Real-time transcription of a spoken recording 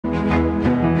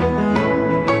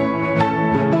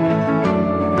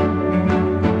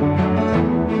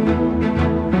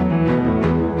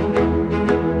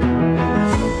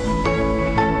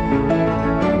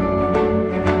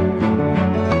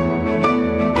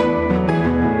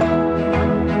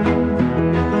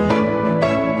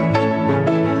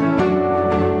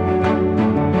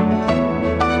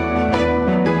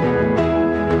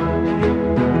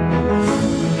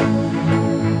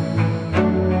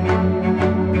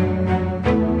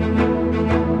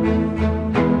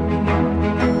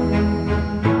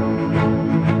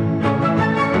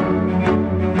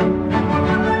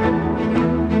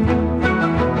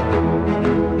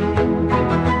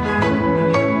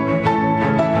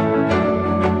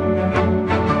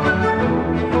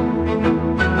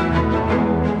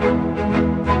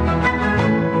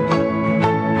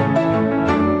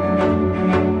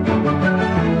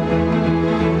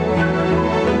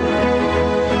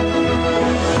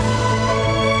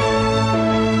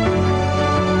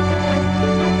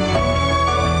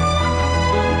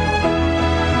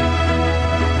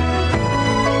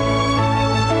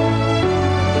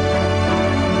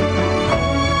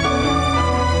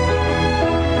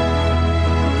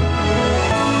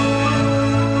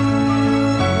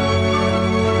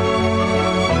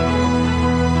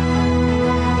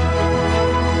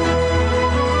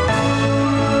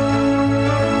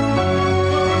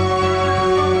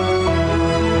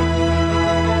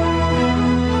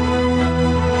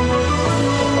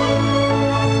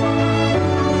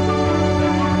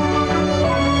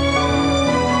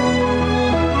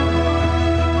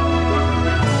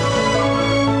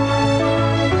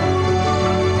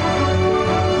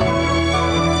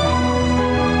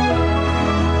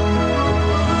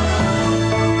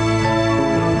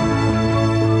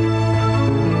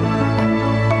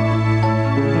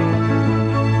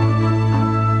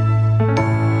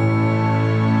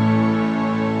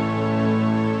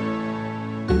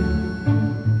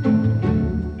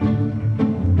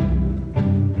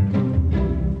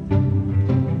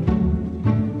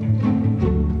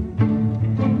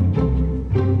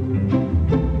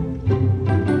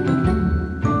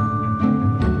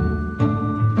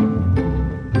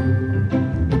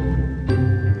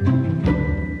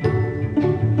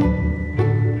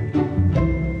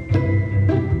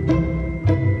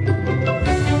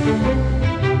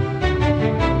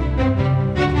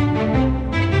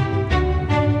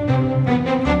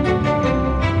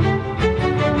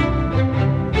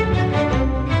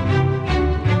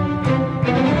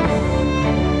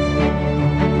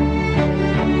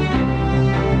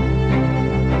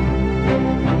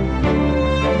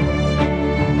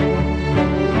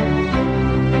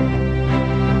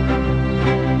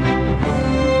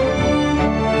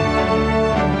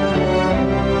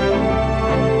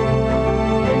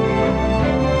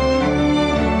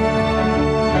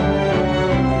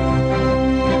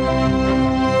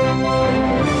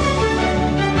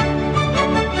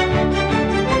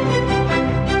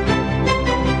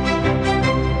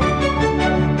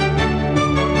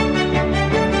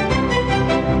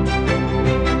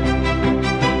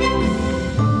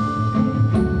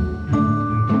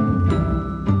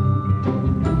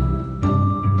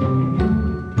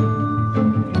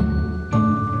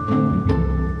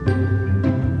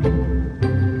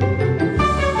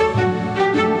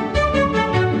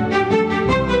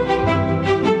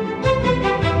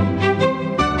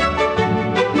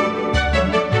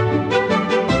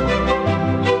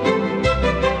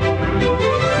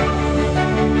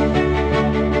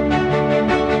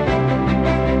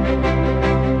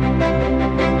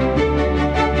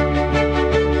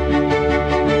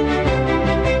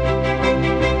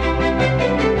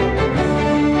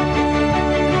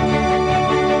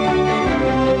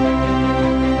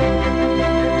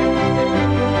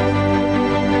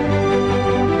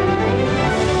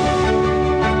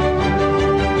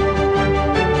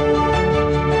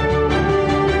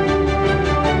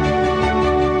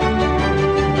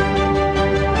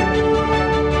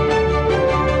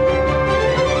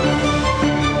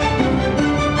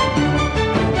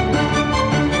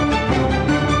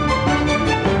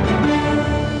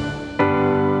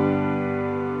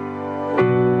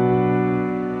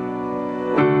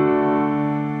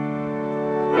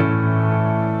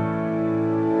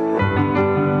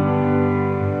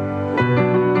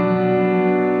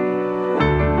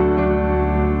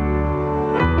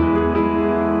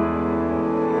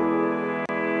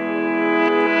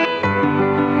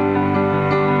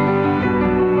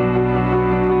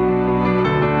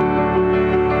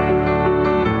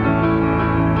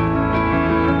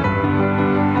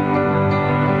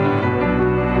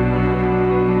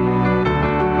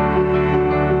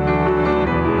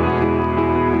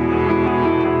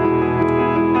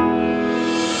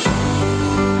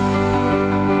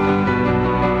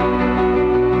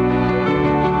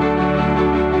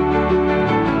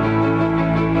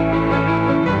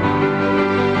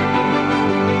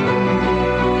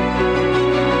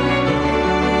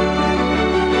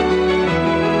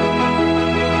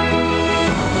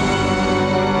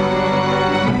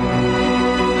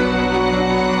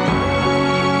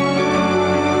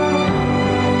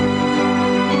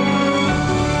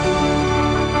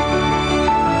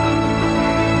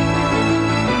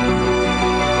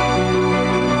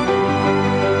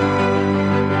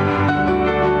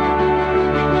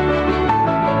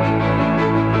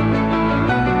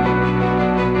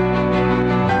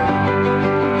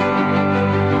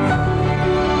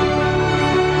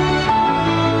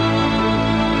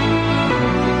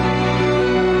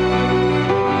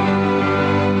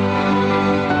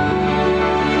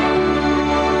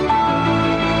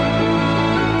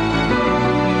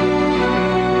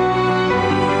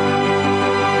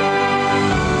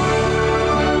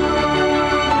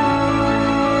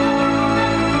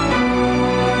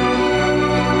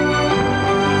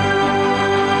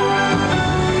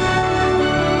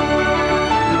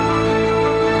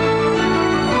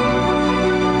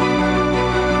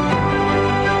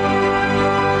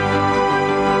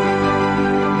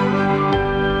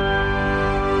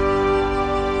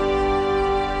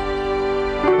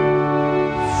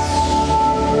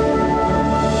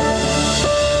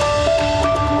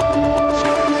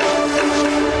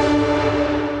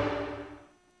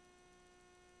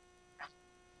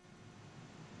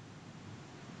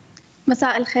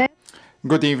مساء الخير.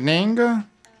 Good evening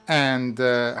and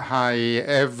hi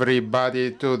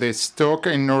everybody to this talk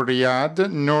in Noor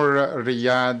Riyadh. Noor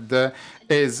Riyadh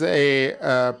is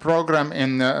a program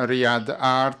in Riyadh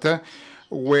art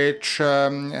which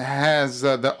has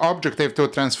the objective to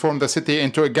transform the city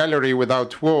into a gallery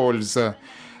without walls,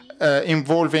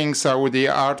 involving Saudi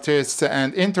artists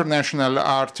and international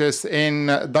artists in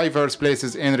diverse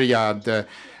places in Riyadh.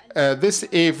 This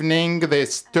evening,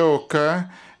 this talk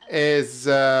is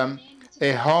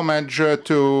a homage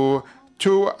to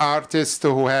two artists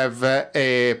who have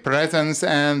a presence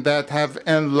and that have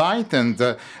enlightened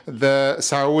the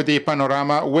Saudi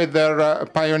panorama with their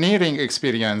pioneering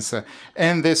experience.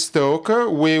 In this talk,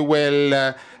 we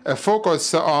will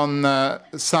focus on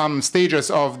some stages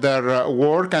of their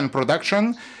work and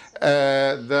production.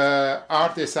 The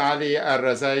artist Ali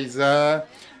Alruzaiza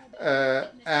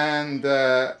and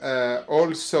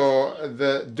also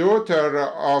the daughter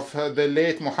of the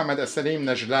late Mohammed Alsaleem,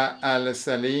 Najla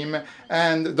Alsaleem,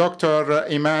 and Dr.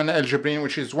 Eiman Elgibreen,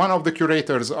 which is one of the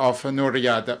curators of Noor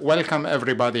Riyadh. Welcome,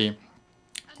 everybody.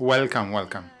 Welcome,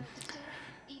 welcome.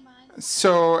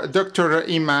 So, Dr.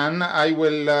 Eiman, I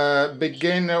will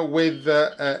begin with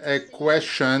a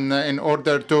question in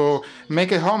order to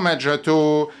make a homage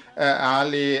to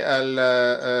Ali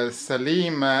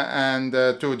Alsaleem and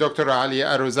to Dr. Ali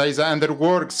Alruzaiza and their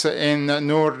works in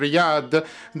Noor Riyadh.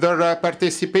 Their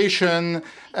participation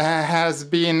has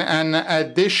been an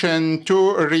addition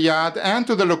to Riyadh and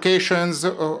to the locations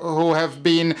who have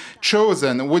been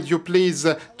chosen. Would you please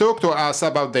talk to us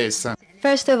about this?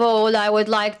 First of all, I would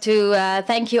like to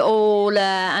thank you all,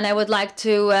 and I would like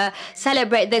to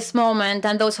celebrate this moment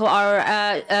and those who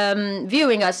are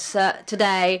viewing us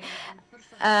today.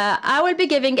 I will be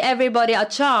giving everybody a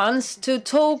chance to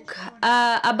talk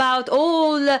about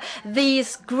all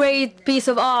these great pieces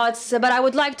of arts, but I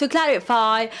would like to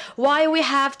clarify why we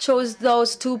have chose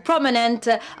those two prominent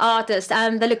artists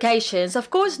and the locations.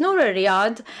 Of course, Noor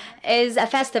Riyadh is a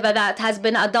festival that has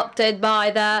been adopted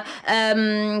by the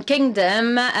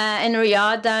kingdom in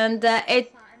Riyadh, and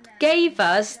it gave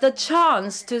us the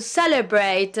chance to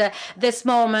celebrate this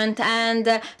moment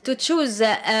and to choose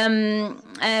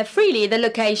freely the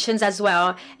locations as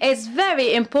well. It's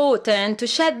very important to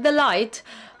shed the light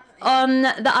on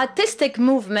the artistic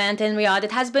movement in Riyadh.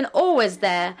 It has been always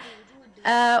there.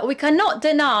 We cannot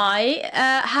deny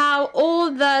how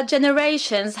all the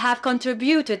generations have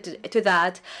contributed to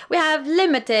that. We have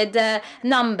limited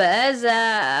numbers,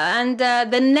 and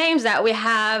the names that we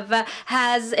have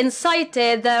has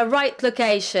incited the right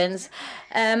locations.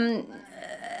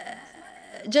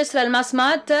 Just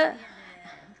Masmak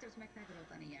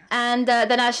and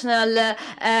the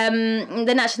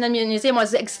National Museum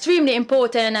was extremely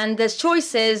important, and the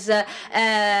choices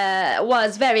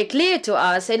was very clear to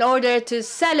us in order to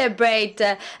celebrate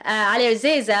Ali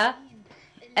Alruzaiza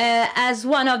as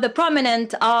one of the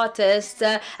prominent artists,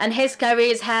 and his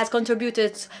career has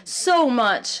contributed so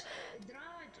much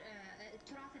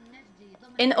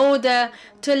in order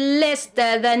to list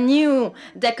the new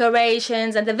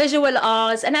decorations and the visual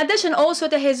arts, in addition also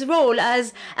to his role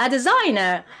as a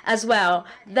designer as well.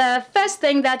 The first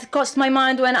thing that crossed my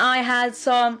mind when I had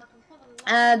saw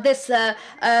this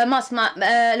Masmak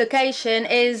location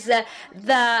is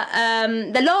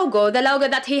the logo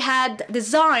that he had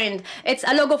designed. It's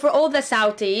a logo for all the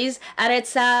Saudis, and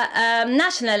it's a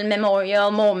national memorial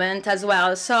moment as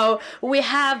well. So we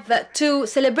have to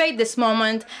celebrate this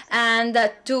moment and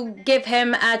to give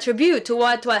him a tribute to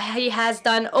what he has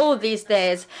done all these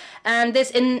days, and this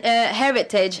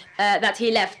heritage that he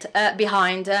left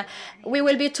behind. We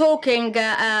will be talking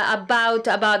about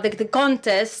the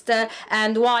contest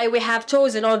and why we have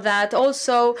chosen all that.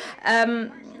 Also,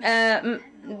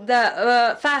 the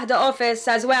Fahd office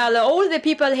as well. All the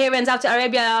people here in Saudi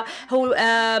Arabia who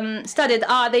studied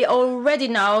art, they already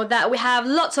know that we have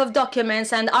lots of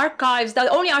documents and archives, the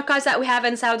only archives that we have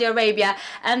in Saudi Arabia,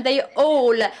 and they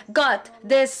all got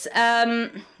this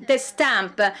this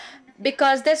stamp,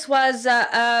 because this was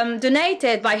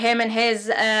donated by him in his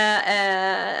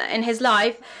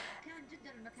life,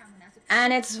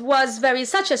 and it was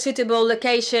such a suitable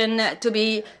location to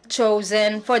be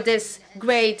chosen for this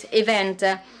great event.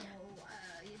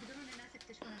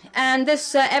 And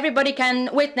this everybody can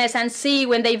witness and see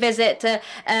when they visit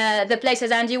the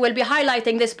places, and you will be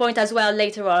highlighting this point as well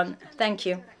later on. Thank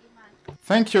you.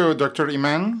 Thank you, Dr.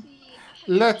 Eiman.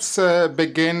 Let's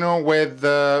begin with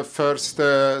the first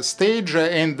stage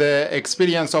in the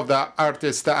experience of the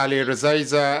artist Ali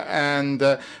Alruzaiza and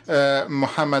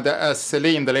Mohammed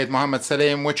Alsaleem, the late Mohammed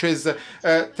Alsaleem, which is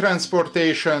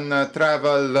transportation,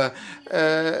 travel.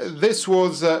 This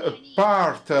was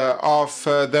part of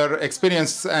their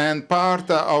experience and part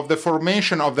of the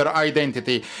formation of their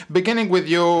identity. Beginning with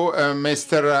you,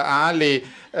 Mr. Ali,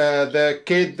 the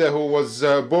kid who was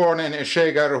born in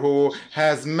Eshegar, who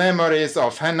has memories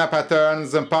of henna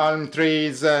patterns, palm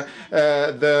trees,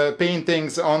 the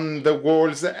paintings on the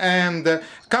walls, and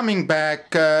coming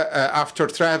back after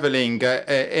traveling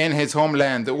in his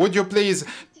homeland. Would you please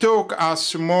talk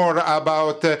us more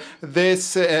about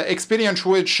this experience,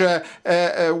 which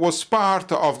was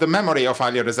part of the memory of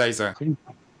Ali Alruzaiza?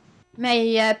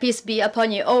 May peace be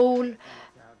upon you all.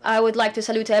 I would like to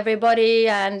salute everybody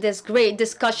and this great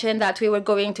discussion that we were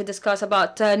going to discuss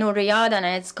about Noor Riyadh, and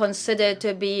it's considered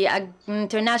to be an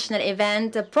international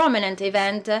event, a prominent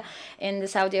event in the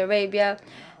Saudi Arabia.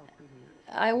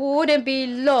 I wouldn't be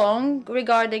long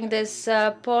regarding this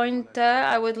point.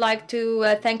 I would like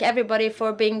to thank everybody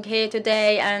for being here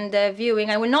today and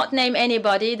viewing. I will not name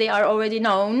anybody, they are already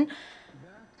known.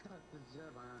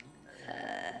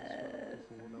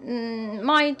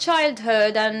 My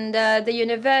childhood and the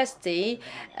university,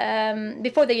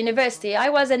 before the university, I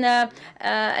was in a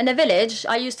village.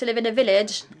 I used to live in a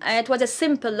village. It was a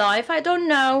simple life. I don't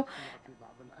know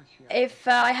if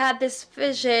I had this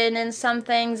vision and some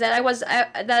things that I was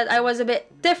a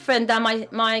bit different than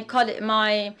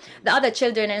the other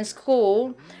children in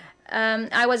school.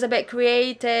 I was a bit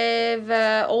creative,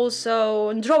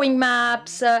 also drawing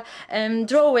maps,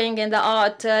 drawing in the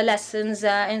art lessons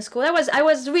in school. I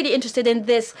was really interested in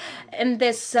this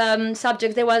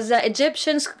subject. There was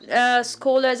Egyptian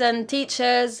scholars and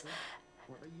teachers,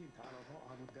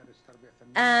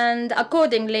 and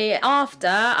accordingly, after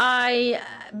I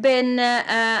been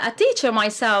a teacher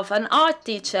myself, an art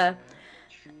teacher.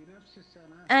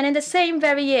 And in the same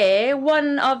very year,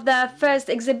 one of the first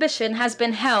exhibition has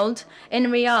been held in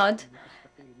Riyadh.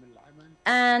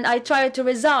 And I tried to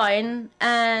resign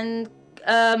and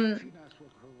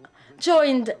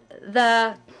joined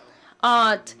the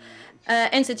art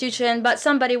institution, but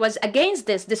somebody was against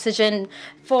this decision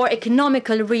for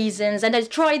economical reasons. And they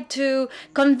tried to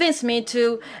convince me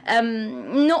to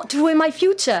not ruin my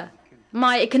future,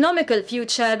 my economical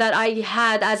future that I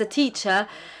had as a teacher.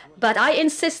 But I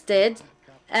insisted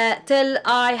till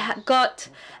I got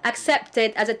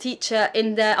accepted as a teacher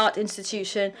in the art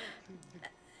institution.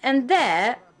 And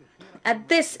there, at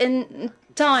this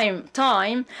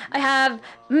time, I have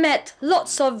met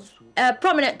lots of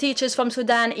prominent teachers from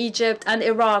Sudan, Egypt, and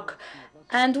Iraq.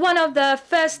 And one of the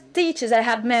first teachers I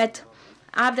have met,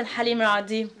 Abdul Halim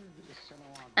Radi.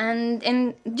 And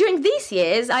during these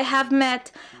years, I have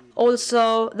met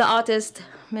also the artist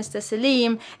Mr.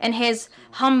 Alsaleem in his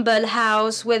humble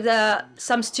house with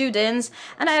some students,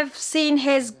 and I've seen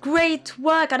his great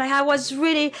work, and I was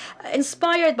really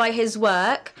inspired by his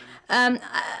work.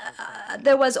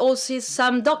 There was also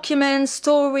some documents,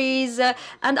 stories,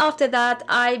 and after that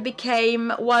I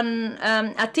became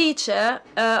a teacher,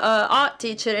 art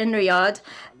teacher in Riyadh.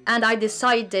 And I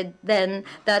decided then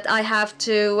that I have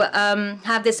to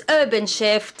have this urban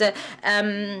shift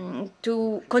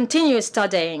to continue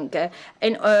studying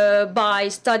by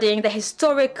studying the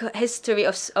history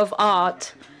of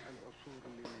art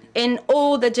in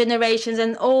all the generations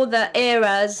and all the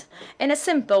eras in a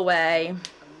simple way,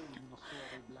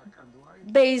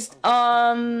 based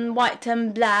on white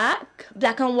and black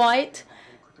and white,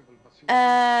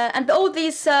 and all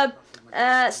these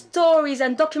stories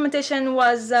and documentation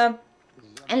was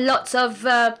in lots of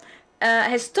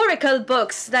historical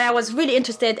books that I was really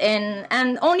interested in.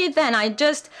 And only then I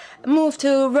just moved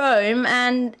to Rome,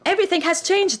 and everything has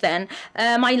changed then.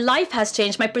 My life has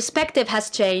changed, my perspective has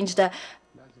changed.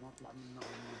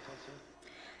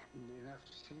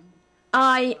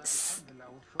 I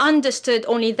understood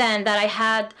only then that I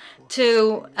had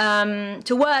to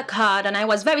work hard, and I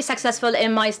was very successful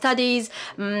in my studies.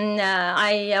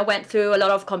 I went through a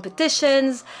lot of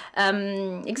competitions,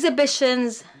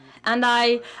 exhibitions, and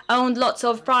I owned lots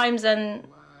of primes and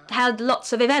held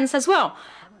lots of events as well.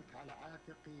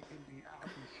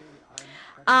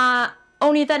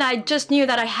 Only then I just knew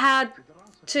that I had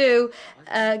to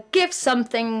give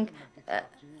something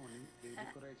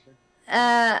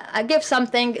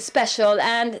special,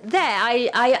 and there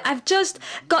I've just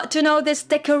got to know this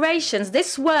decorations,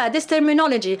 this word, this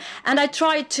terminology, and I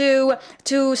tried to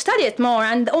study it more.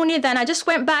 And only then I just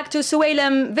went back to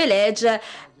Suwailem village,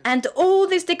 and all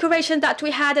these decorations that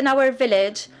we had in our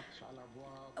village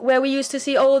where we used to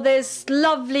see all these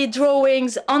lovely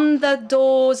drawings on the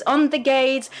doors, on the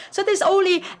gates. So there's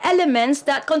only elements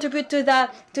that contribute to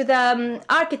the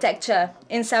architecture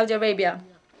in Saudi Arabia.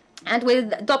 And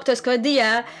with Dr.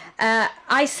 Skordia,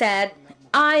 I said,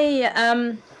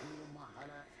 I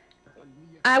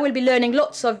will be learning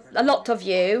a lot of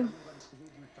you.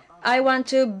 I want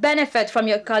to benefit from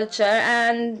your culture,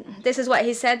 and this is what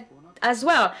he said as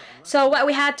well. So what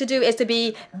we had to do is to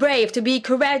be brave, to be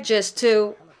courageous,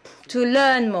 to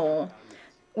learn more.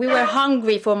 We were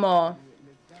hungry for more.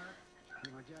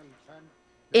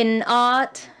 In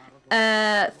art,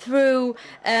 through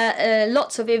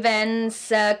lots of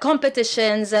events,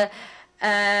 competitions,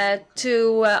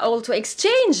 to also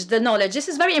exchange the knowledge. This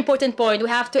is a very important point. We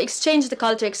have to exchange the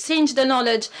culture, exchange the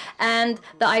knowledge and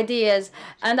the ideas.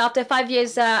 And after 5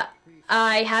 years,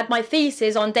 I had my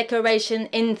thesis on decoration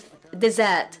in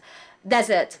desert.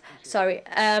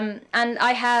 And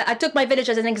I took my village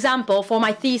as an example for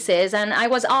my thesis, and I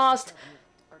was asked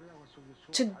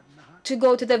to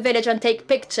go to the village and take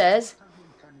pictures,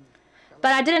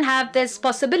 but I didn't have this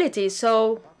possibility.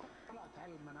 So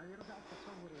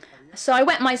I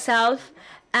went myself,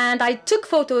 and I took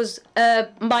photos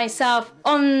myself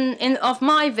of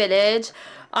my village.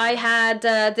 I had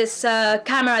this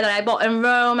camera that I bought in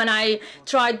Rome, and I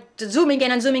tried zooming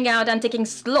in and zooming out and taking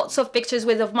lots of pictures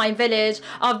of my village,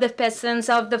 of the peasants,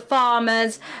 of the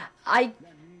farmers. I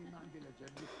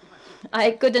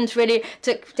couldn't really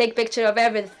take picture of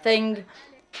everything.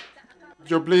 Would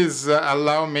you please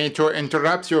allow me to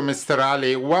interrupt you, Mr.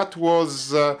 Ali? What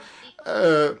was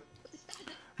the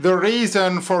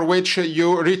reason for which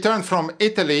you returned from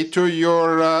Italy to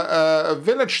your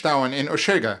village town in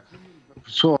Ushega?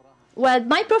 Well,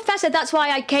 my professor, that's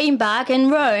why I came back in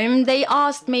Rome. They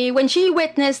asked me, when she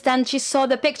witnessed and she saw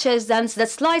the pictures and the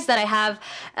slides that I have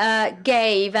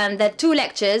gave, and the 2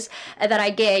 lectures that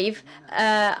I gave,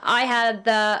 I had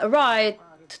the right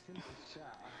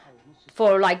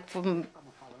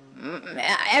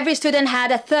every student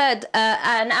had a third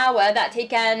an hour that he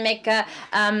can make a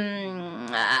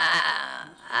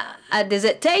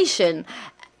dissertation.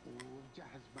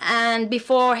 And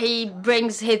before he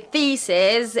brings his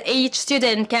thesis, each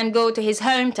student can go to his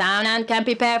hometown and can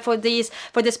prepare for this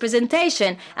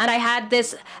presentation. And I had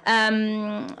this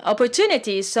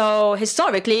opportunity. So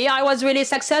historically, I was really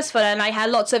successful, and I had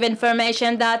lots of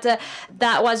information that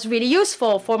was really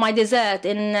useful for my dessert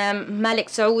in Malik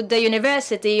Saud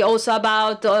University. Also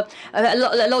about a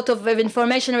lot of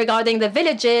information regarding the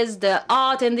villages, the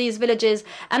art in these villages,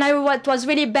 and what was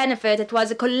really benefit. It was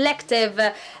a collective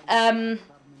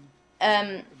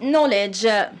knowledge.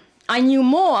 I knew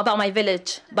more about my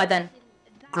village by then.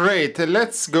 Great.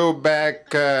 Let's go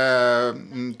back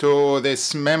to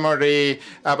this memory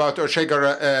about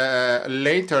Ushega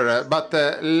later. But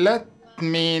let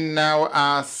me now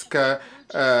ask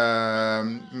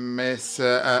Ms.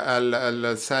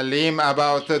 Alsaleem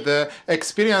about the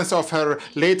experience of her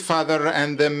late father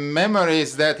and the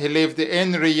memories that he lived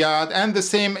in Riyadh, and the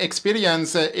same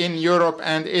experience in Europe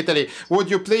and Italy. Would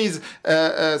you please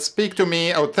speak to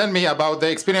me or tell me about the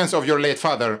experience of your late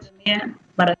father?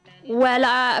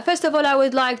 Well, first of all, I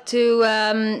would like to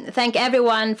thank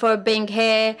everyone for being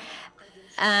here,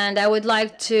 and I would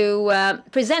like to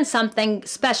present something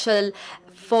special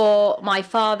for my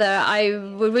father.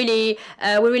 We really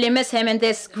miss him in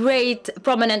this great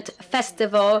prominent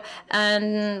festival,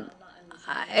 and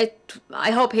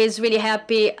I hope he's really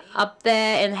happy up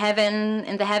there in heaven,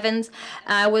 in the heavens.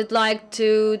 I would like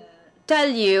to tell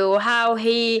you how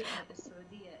he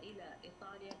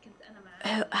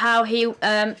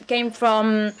came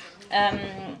from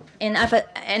in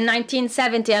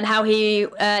 1970, and how he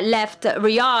left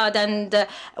Riyadh and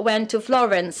went to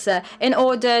Florence in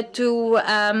order to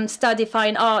study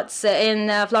fine arts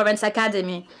in Florence Art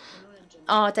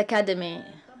Academy.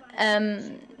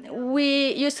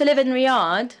 We used to live in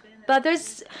Riyadh, but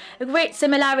there's great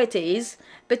similarities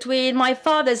between my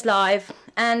father's life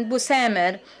and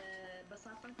Busamer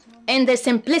in their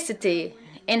simplicity,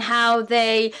 in how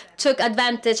they took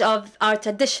advantage of our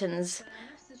traditions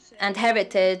and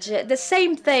heritage. The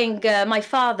same thing, my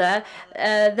father,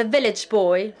 the village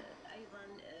boy,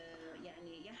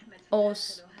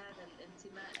 also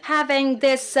having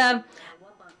this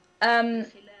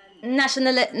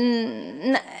national.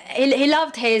 He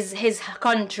loved his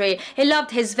country. He loved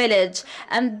his village.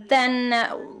 And then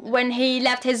when he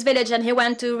left his village and he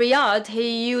went to Riyadh,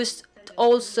 he used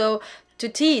also to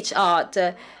teach art.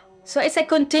 So it's a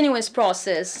continuous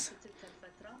process.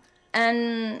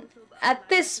 And at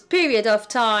this period of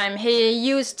time, he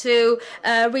used to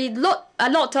read a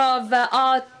lot of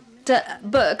art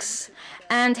books,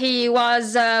 and he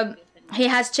was he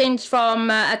has changed from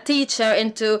a teacher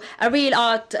into a real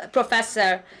art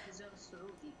professor.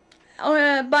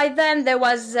 By then there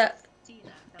was,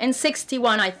 in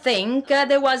 '61 I think,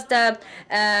 there was the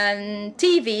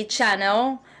TV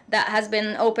channel that has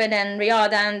been opened in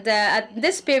Riyadh, and at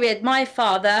this period my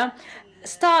father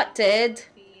started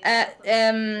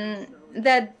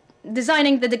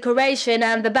designing the decoration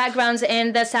and the backgrounds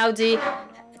in the Saudi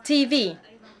TV.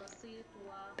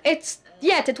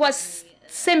 It was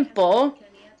simple,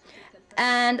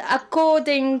 and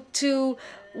according to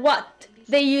what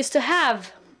they used to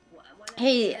have.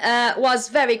 He was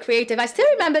very creative. I still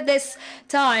remember this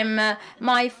time.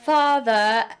 My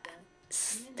father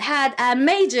had a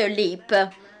major leap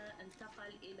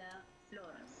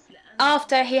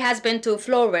after he has been to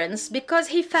Florence, because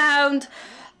he found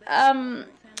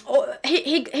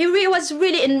he was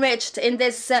really enriched in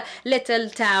this little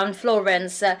town,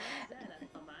 Florence.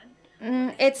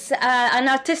 It's an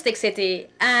artistic city,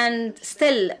 and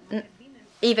still,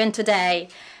 even today.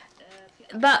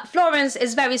 But Florence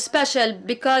is very special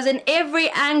because in every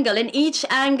angle, in each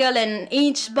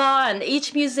bar and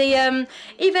each museum,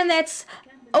 even its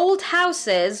old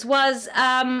houses was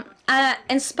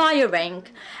inspiring,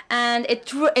 and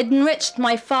it enriched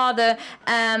my father.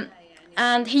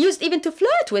 And he used even to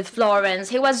flirt with Florence.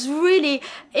 He was really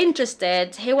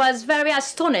interested. He was very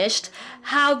astonished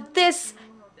how this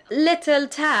little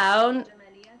town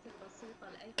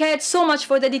cared so much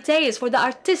for the details, for the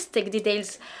artistic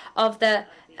details of the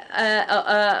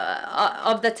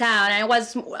town. And it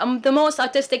was the most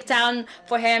artistic town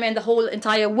for him in the whole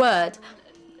entire world.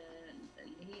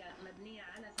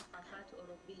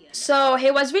 So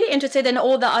he was really interested in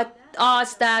all the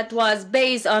arts that was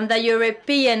based on the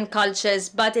European cultures,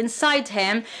 but inside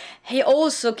him, he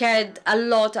also cared a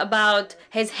lot about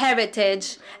his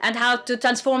heritage and how to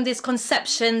transform these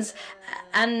conceptions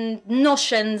and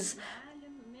notions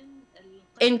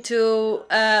into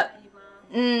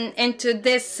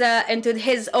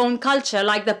his own culture,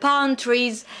 like the palm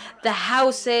trees, the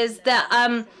houses,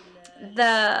 the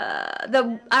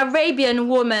Arabian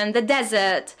woman, the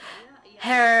desert,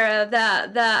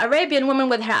 the Arabian woman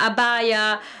with her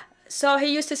abaya. So he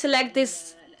used to select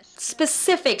these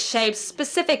specific shapes,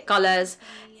 specific colors,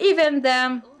 even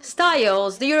the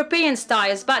styles, the European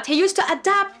styles, but he used to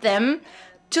adapt them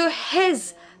to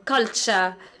his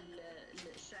culture,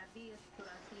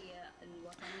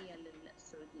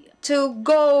 to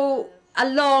go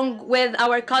along with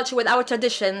our culture, with our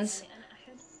traditions.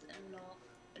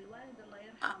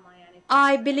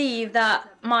 I believe that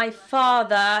my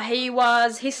father, he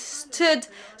stood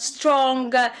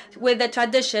strong with the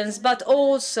traditions, but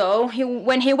also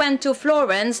when he went to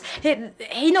Florence,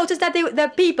 he noticed that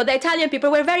the Italian people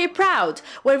were very proud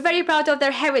of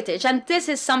their heritage, and this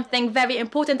is something very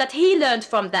important that he learned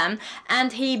from them,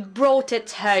 and he brought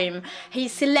it home. He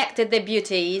selected the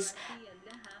beauties,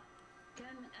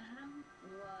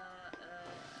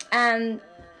 and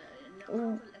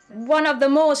one of the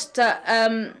most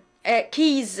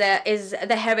keys is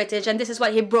the heritage, and this is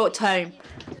what he brought home.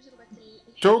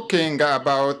 Talking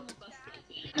about,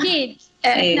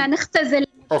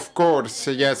 of course,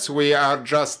 yes, we are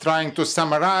just trying to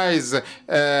summarize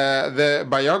the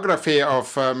biography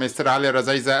of Mr. Ali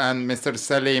Alruzaiza and Mr.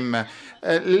 Alsaleem.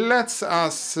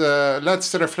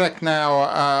 Let's reflect now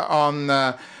on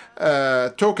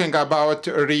talking about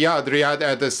Riyadh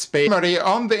as a space memory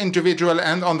on the individual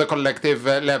and on the collective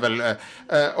level.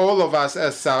 All of us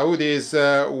as Saudis,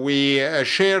 we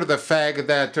share the fact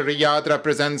that Riyadh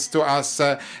represents to us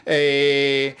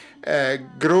a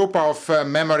group of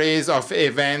memories, of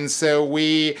events.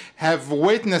 We have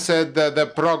witnessed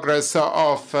the progress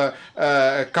of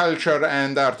culture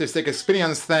and artistic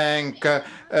experience thanks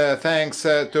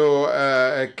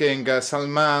to King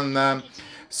Salman.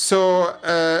 So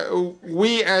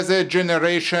we as a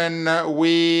generation,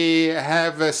 we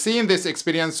have seen this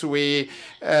experience. We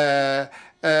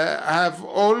have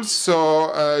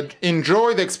also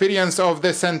enjoyed the experience of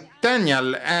the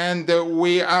centennial, and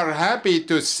we are happy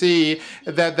to see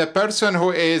that the person who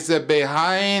is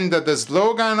behind the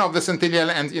slogan of the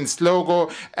centennial and its logo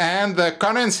and the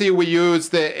currency we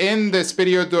used in this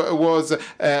period was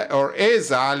or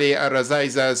is Ali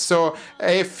Alruzaiza. So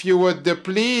if you would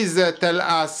please tell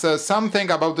us something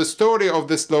about the story of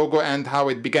this logo and how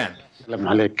it began.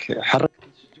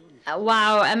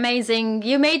 Wow, amazing.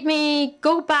 You made me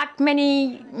go back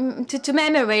to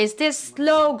memories. This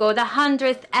logo, the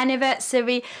 100th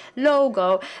anniversary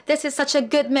logo, this is such a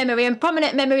good memory and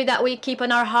prominent memory that we keep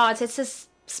in our hearts. It's a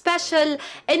special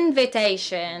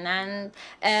invitation, and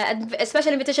a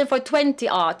special invitation for 20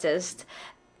 artists.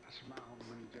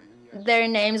 their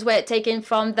names were taken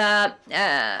from the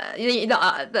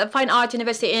Fine Art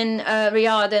University in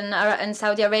Riyadh in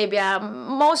Saudi Arabia.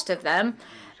 Most of them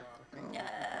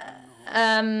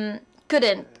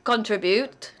couldn't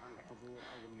contribute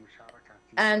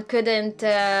and couldn't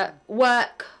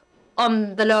work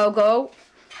on the logo.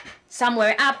 Some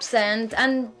were absent,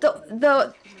 and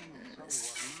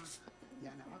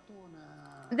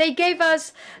they gave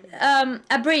us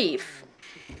a brief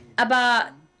about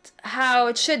how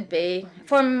it should be.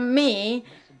 For me,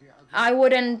 I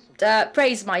wouldn't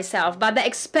praise myself, but the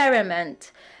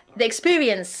experiment, the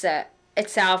experience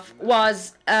itself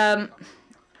was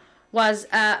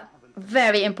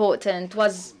very important,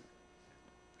 was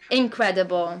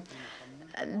incredible.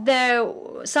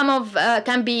 Some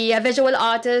can be a visual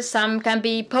artist, some can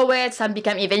be poets, some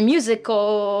become even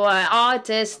musical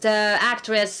artist,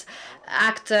 actress,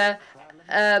 actor.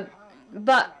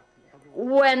 But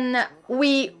when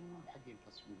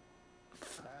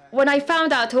I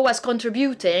found out who was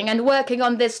contributing and working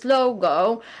on this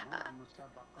logo,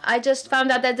 I just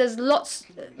found out that there's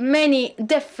many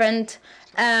different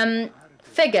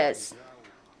figures.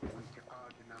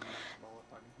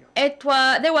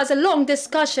 There was a long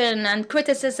discussion and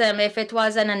criticism if it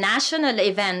was a national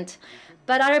event,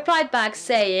 but I replied back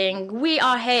saying, we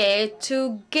are here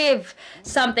to give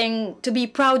something to be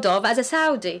proud of as a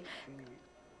Saudi.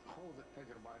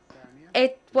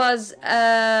 It was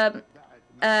there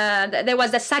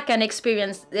was the second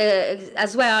experience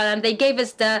as well, and they gave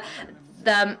us the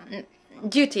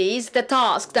duties, the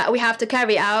task that we have to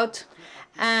carry out.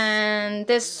 And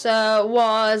this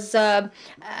was an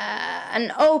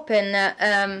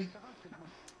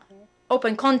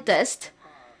open contest.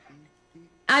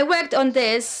 I worked on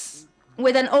this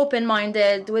with an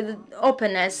with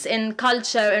openness in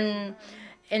culture and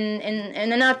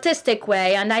in an artistic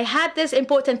way, and I had this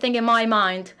important thing in my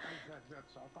mind.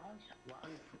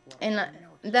 In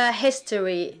the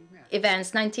history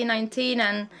events, 1919,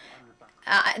 and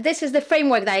this is the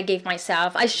framework that I gave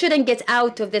myself. I shouldn't get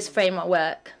out of this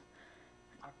framework.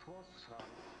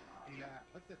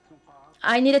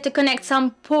 I needed to connect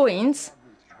some points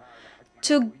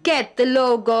to get the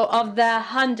logo of the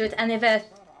 100th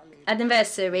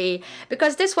anniversary,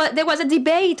 because there was a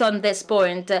debate on this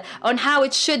point, on how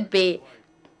it should be.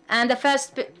 And the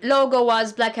first logo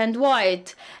was black and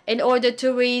white in order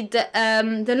to read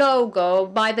the logo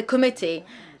by the committee,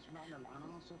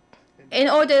 in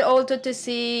order also to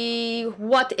see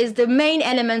what is the main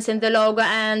elements in the logo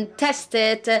and test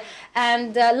it.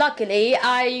 And luckily,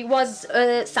 I was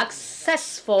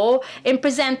successful in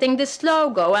presenting this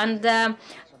logo. And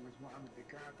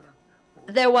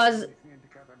there was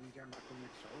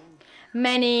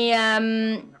many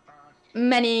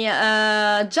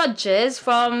judges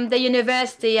from the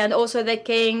university and also the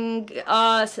King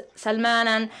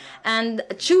Salman and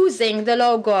choosing the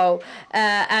logo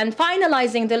and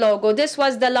finalizing the logo. This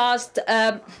was the last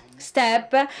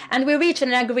step, and we reached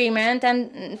an agreement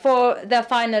and for the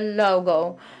final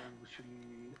logo.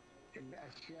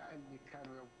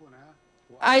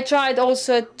 I tried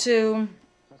also to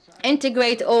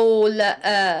integrate all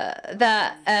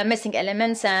the missing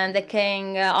elements, and the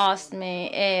king asked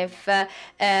me if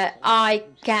I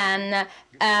can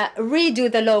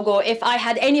redo the logo, if I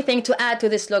had anything to add to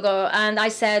this logo, and I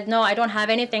said no, I don't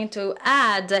have anything to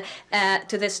add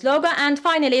to this logo. And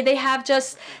finally they have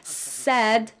just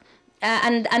said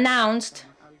and announced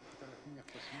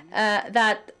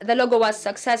that the logo was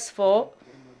successful,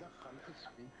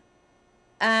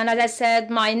 and as I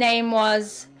said, my name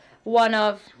was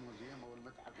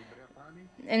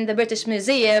in the British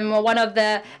Museum, one of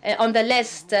the on the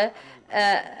list,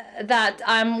 that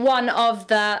I'm one of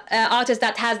the artists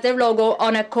that has their logo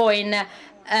on a coin,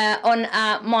 on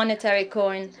a monetary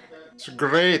coin. It's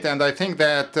great, and I think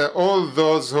that all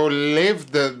those who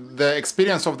lived the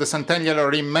experience of the centennial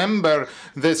remember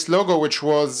this logo, which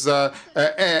was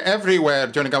everywhere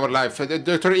during our life.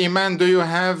 Dr. Eiman, do you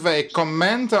have a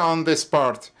comment on this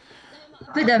part?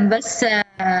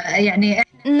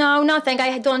 No, nothing.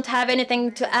 I don't have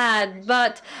anything to add,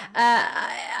 but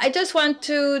I just want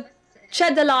to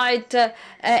shed the light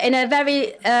in a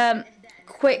very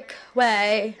quick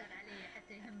way,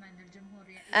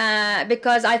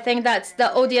 because I think that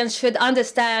the audience should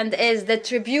understand is the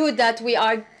tribute that we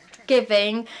are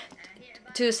giving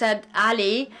to Said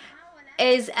Ali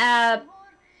is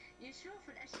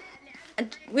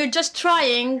we're just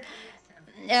trying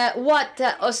what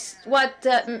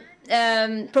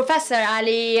Professor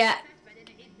Ali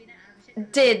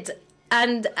did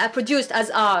and produced as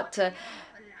art.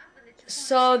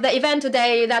 So the event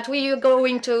today that we are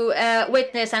going to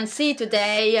witness and see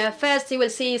today, first you will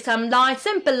see some lines,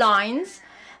 simple lines,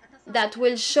 that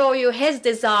will show you his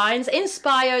designs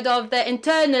inspired of the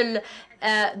internal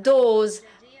doors,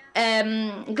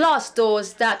 glass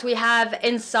doors that we have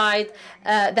inside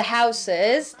the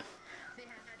houses,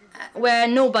 where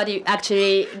nobody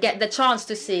actually get the chance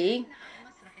to see.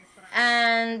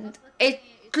 And it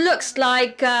looks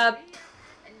like a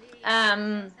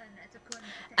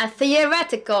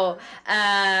theoretical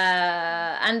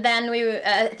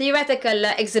theoretical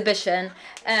exhibition.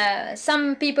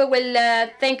 Some people will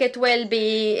think it will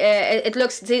be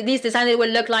these designs will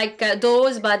look like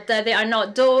doors, but they are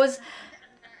not doors.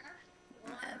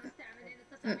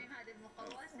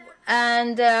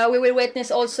 And we will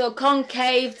witness also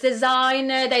concave design.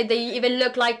 They even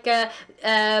look like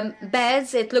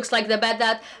beds. It looks like the bed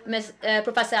that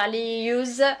Professor Ali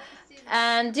used.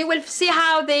 And you will see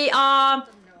how they are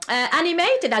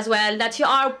animated as well, that you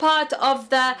are part of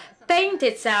the paint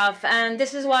itself. And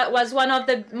this is what was one of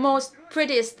the most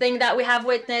prettiest thing that we have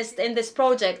witnessed in this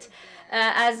project.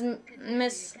 As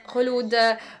Ms. Khulud,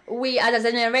 we as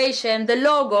a generation, the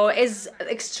logo is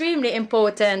extremely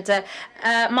important. In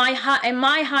my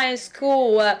high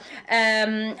school,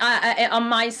 on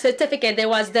my certificate, there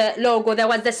was the logo, there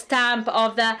was the stamp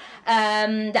of the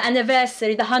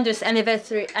anniversary, the 100th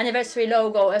anniversary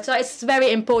logo. So it's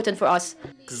very important for us.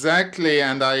 Exactly,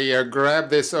 and I grab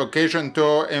this occasion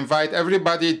to invite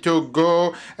everybody to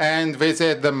go and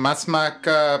visit the Masmak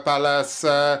Palace,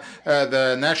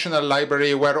 the National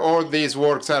Library, where all these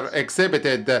works are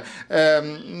exhibited.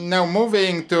 Now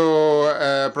moving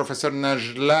to Professor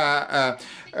Najla,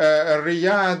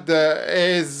 Riyadh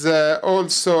is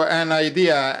also an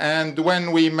idea, and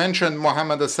when we mentioned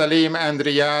Mohammed Alsaleem and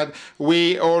Riyadh,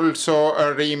 we also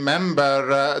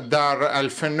remember Dar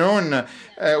al-Funun,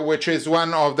 which is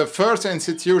one of the first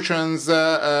institutions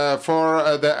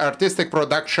for the artistic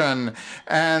production.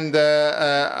 And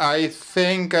I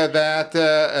think that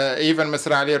even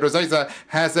Mr. Ali Alruzaiza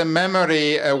has a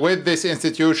memory with this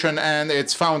institution and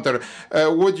its founder.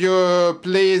 Would you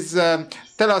please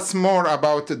tell us more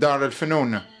about Dar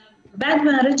al-Funun?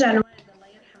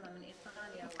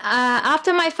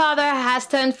 After my father has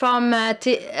turned from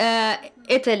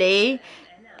Italy,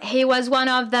 he was one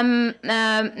of the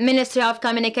Ministry of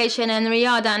Communication in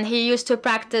Riyadh, and he used to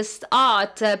practice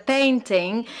art,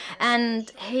 painting,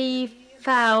 and he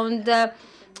found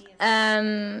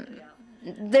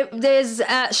there's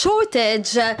a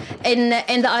shortage in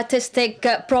the artistic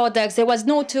products. There was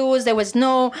no tools, there was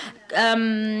no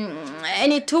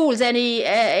any tools in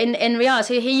Riyadh.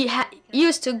 So he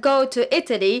used to go to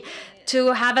Italy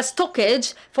to have a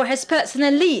stockage for his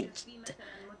personal needs.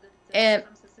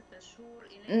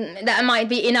 That might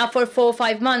be enough for 4 or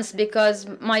 5 months, because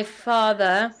my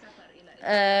father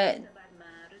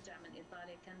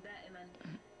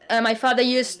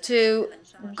used to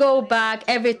go back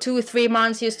every 2 or 3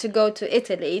 months, used to go to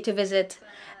Italy to visit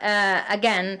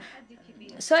again.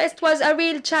 So it was a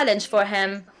real challenge for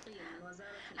him,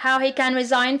 how he can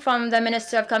resign from the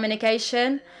Ministry of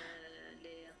Communication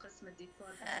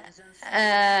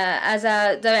as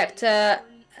a director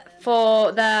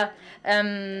for the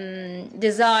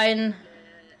design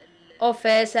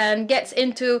office and gets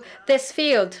into this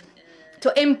field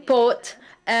to import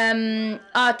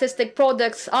artistic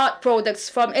products, art products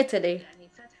from Italy,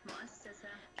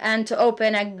 and to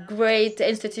open a great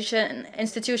institution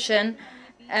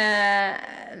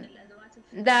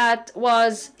that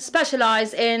was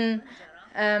specialized in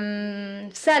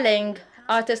selling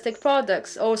artistic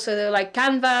products, also like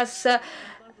canvas,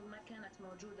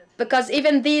 because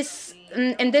even these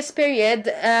in this period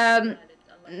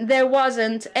there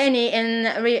wasn't any in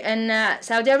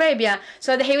Saudi Arabia.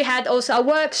 So he had also a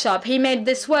workshop. He made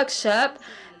this workshop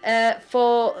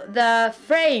for the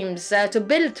frames, to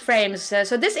build frames.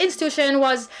 So this institution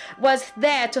was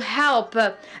there to help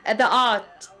the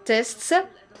artists,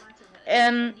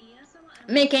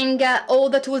 making all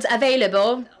the tools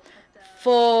available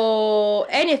for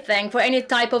anything, for any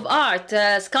type of art,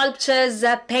 sculptures,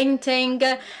 painting.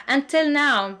 Until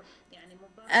now,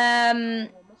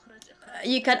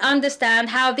 you can understand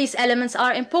how these elements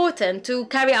are important to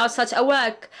carry out such a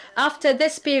work. After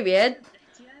this period,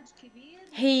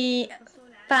 he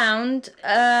found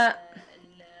the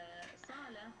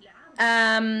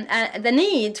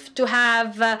need to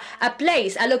have a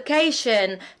place, a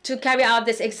location to carry out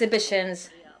these exhibitions.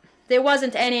 There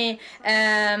wasn't any,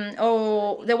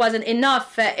 or there wasn't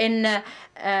enough in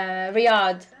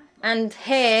Riyadh. And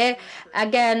here,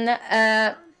 again,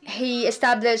 he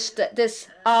established this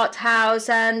art house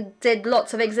and did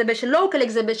lots of exhibitions, local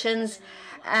exhibitions,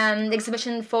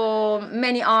 exhibition for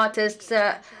many artists,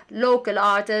 local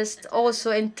artists,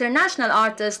 also international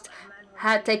artists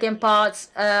had taken part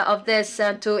of this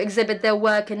to exhibit their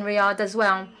work in Riyadh as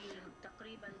well.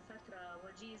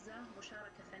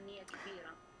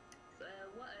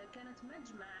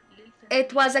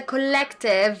 It was a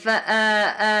collective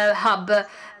hub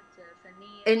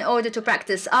in order to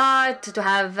practice art, to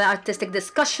have artistic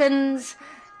discussions.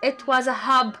 It was a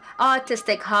hub,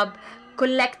 artistic hub,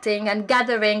 collecting and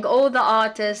gathering all the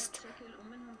artists,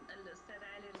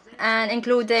 and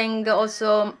including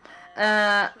also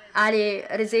Ali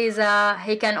Alruzaiza.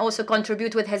 He can also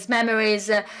contribute with his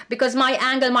memories, because my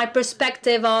angle, my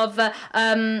perspective of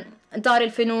Dar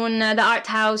al-Funun, the art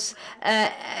house,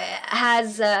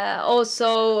 has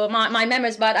also my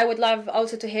memories, but I would love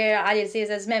also to hear Ali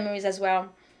Alruzaiza's memories as well.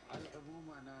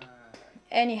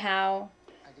 Anyhow,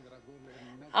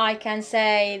 I can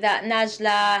say that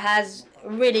Najla has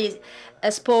really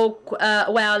spoke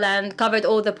well and covered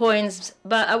all the points,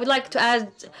 but I would like to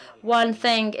add one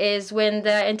thing is when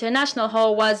the International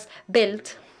Hall was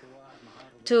built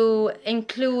to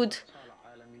include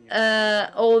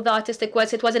all the artistic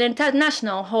works, it was an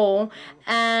international hall,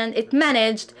 and it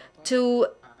managed to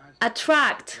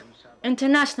attract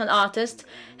international artists,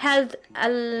 held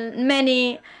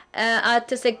many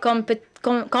artistic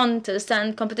contests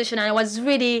and competition, and it was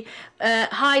really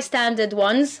high standard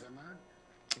ones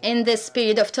in this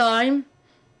period of time,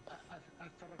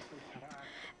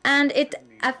 and it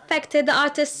affected the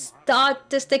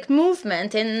artistic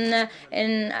movement in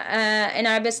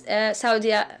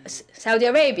Saudi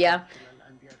Arabia,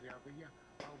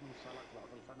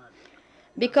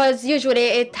 because usually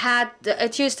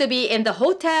it used to be in the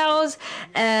hotels,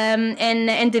 on an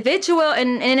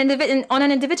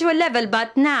individual level,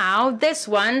 but now this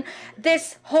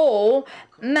hall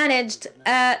managed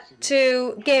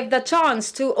to give the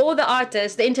chance to all the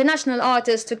artists, the international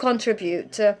artists, to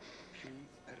contribute.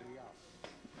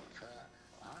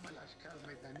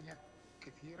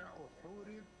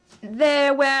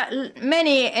 There were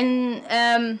many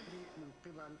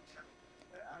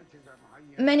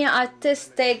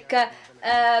artistic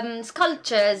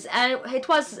sculptures, and it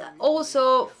was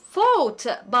also fought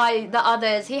by the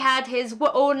others. He had his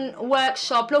own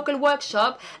workshop, local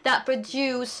workshop, that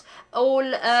produced all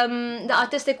the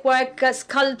artistic work,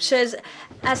 sculptures,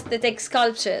 aesthetic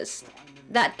sculptures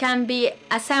that can be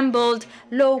assembled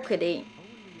locally.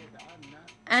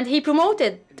 And he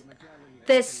promoted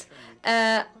this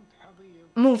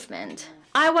movement.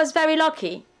 I was very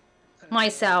lucky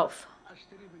myself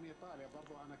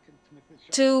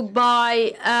to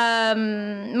buy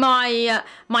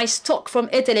my stock from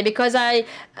Italy, because I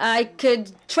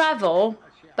could travel,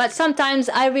 but sometimes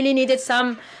I really needed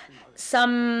some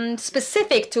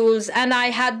specific tools, and I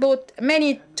had bought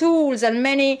many tools and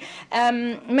many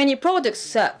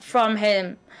products from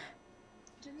him.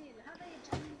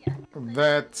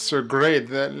 That's great.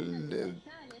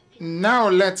 Now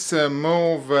let's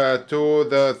move to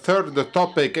the third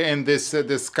topic in this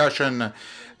discussion,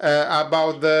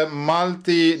 about the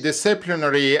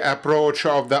multidisciplinary approach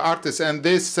of the artists. And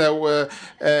this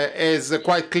is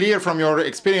quite clear from your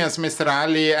experience, Mr.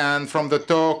 Ali, and from the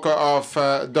talk of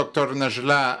Dr.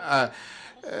 Najla.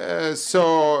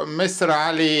 So Mr.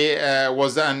 Ali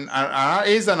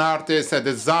is an artist, a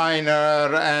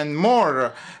designer, and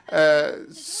more.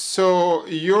 So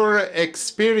your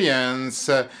experience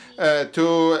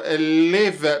to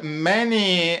live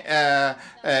many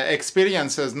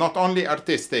experiences, not only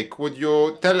artistic. Would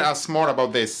you tell us more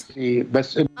about this?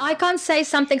 I can't say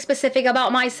something specific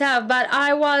about myself, but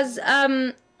I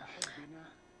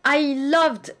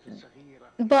loved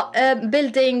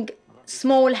building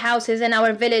small houses in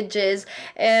our villages.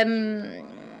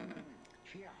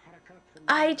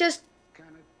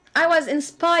 I was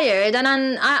inspired, and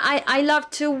I love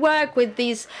to work with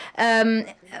these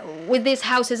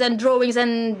houses and drawings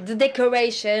and the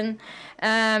decoration.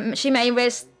 She may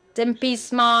rest in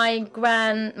peace, my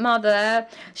grandmother.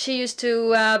 She used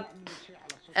to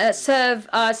serve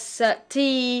us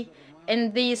tea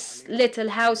in these little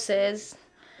houses.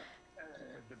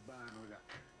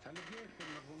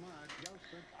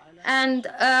 And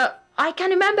I can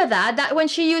remember that when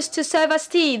she used to serve us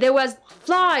tea, there was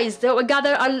flies that would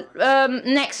gather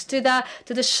next to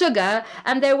the sugar,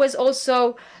 and there was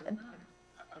also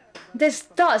this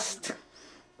dust,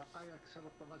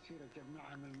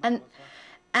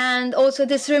 and also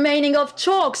this remaining of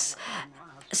chalks.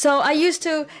 So I used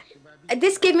to.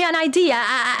 This gave me an idea,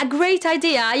 a great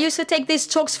idea. I used to take these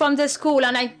chalks from the school,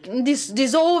 and I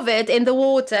dissolve it in the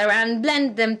water and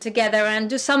blend them together and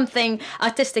do something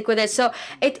artistic with it. So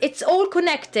it's all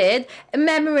connected,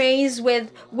 memories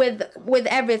with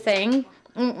everything,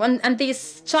 and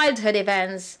these childhood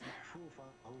events.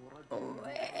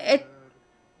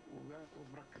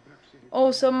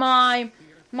 Also, my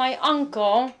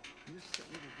uncle,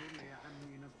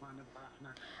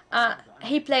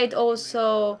 he played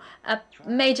also a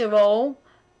major role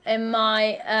in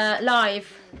my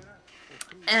life.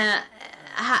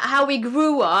 How we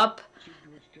grew up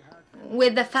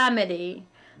with the family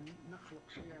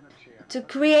to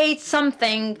create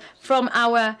something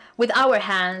with our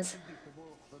hands.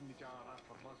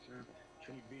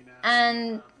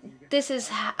 And this is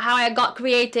how I got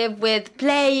creative with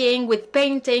playing, with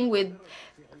painting,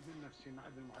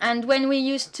 and when we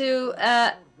used to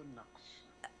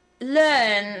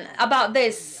learn about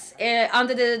this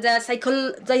under the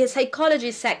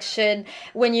psychology section,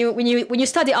 when you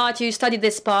study art, you study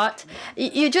this part.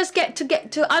 You just get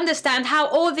to understand how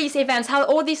all these events, how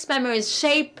all these memories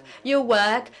shape your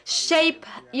work, shape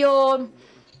your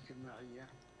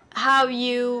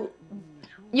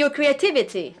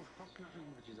creativity.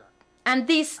 And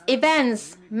these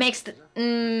events makes the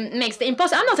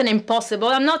impossible. I'm not an impossible.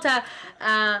 I'm not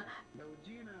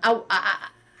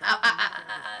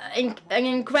an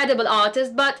incredible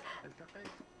artist, but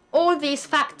all these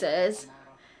factors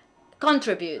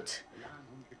contribute.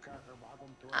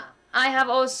 I have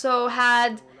also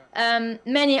had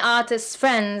many artists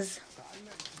friends,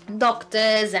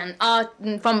 doctors, and art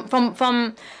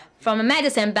from a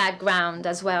medicine background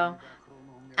as well.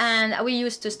 And we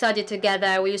used to study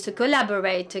together. We used to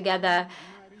collaborate together.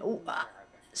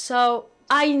 So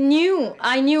I knew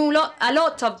a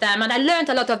lot of them, and I learned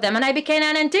a lot of them, and I became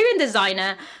an interior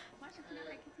designer.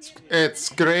 It's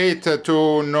great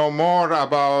to know more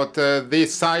about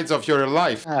these sides of your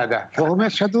life. فهم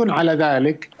يشهدون على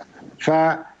ذلك.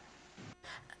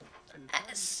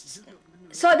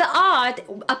 So the art,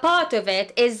 a part of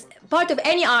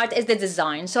any art is the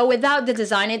design. So without the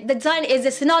design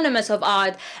is synonymous of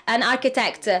art. An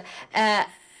architect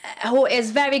who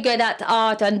is very good at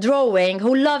art and drawing,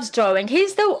 who loves drawing,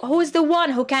 who is the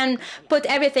one who can put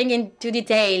everything into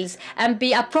details and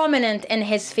be a prominent in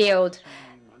his field.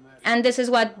 And this is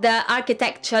what the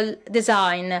architectural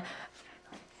design.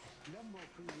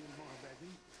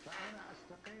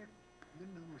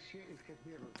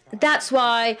 That's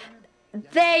why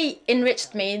they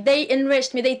enriched me.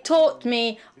 They taught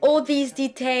me all these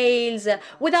details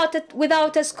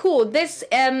without a school. This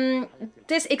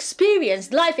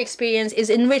experience, life experience, is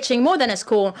enriching more than a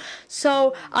school.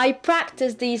 So I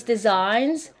practiced these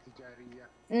designs.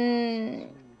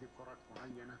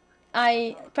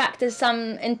 I practiced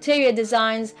some interior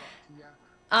designs.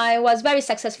 I was very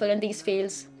successful in these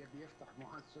fields.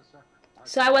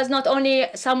 So I was not only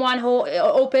someone who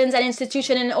opens an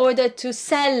institution in order to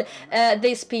sell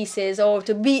these pieces or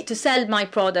to sell my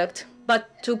product, but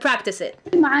to practice it.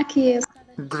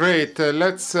 Great.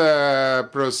 Let's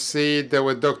proceed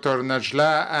with Dr.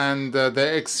 Najla and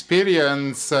the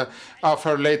experience of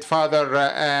her late father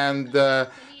and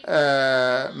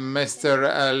Mr.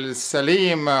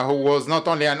 Alsaleem, who was not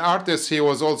only an artist, he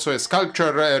was also a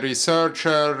sculptor, a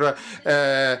researcher,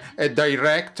 a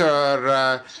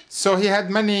director. So he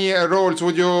had many roles.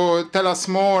 Would you tell us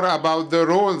more about the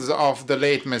roles of the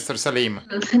late Mr. Saleem?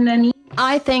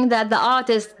 I think that the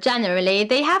artists generally,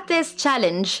 they have this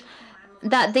challenge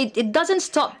that it doesn't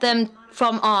stop them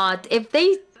from art. If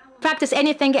they practice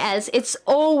anything else, it's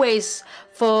always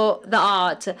for the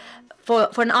art. For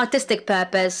an artistic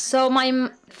purpose. So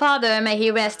my father, may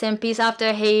he rest in peace,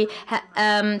 after he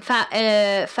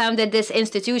founded this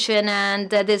institution and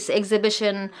this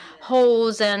exhibition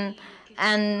halls and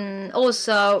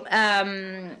also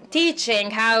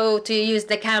teaching how to use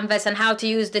the canvas and how to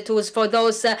use the tools for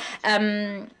those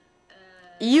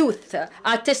youth,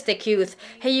 artistic youth.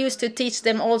 He used to teach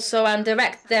them also and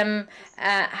direct them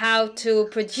how to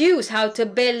produce, how to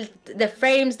build the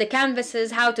frames, the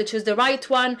canvases, how to choose the right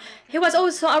one. He was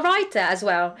also a writer as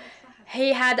well.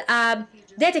 He had a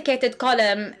dedicated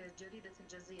column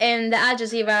in the Al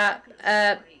Jazeera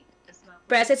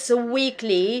press. It's a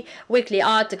weekly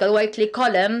article, weekly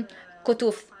column,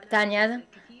 Kutuf Tanya.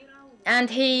 And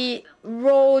he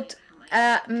wrote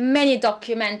many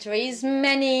documentaries,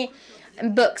 many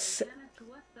books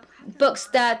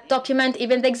that document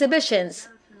even the exhibitions.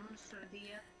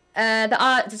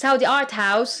 The Saudi Art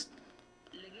House,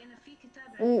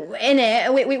 in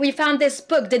it we found this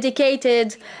book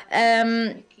dedicated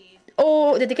to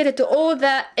all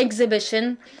the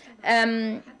exhibition,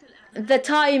 the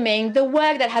timing, the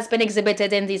work that has been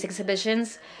exhibited in these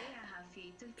exhibitions,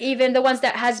 even the ones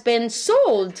that has been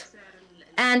sold,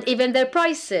 and even their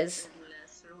prices.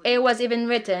 It was even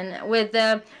written with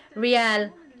the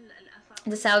Riyal,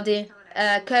 the Saudi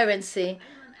currency.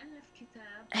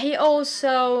 He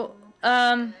also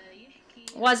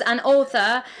was an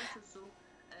author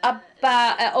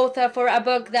author for a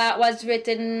book that was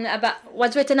written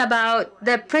about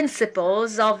the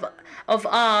principles of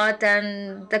art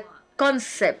and the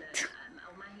concept.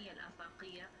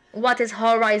 What is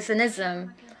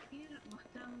Horizonism?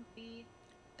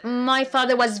 My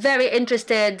father was very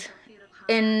interested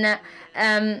in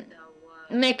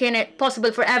making it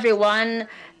possible for everyone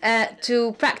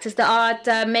to practice the art,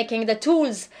 making the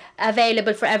tools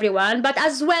available for everyone, but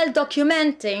as well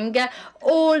documenting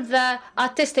all the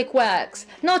artistic works,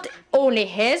 not only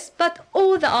his, but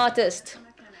all the artists.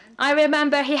 I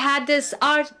remember he had this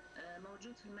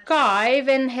archive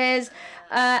in his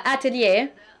atelier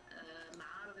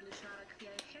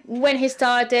when he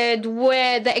started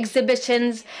with the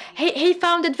exhibitions. He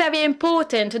found it very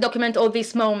important to document all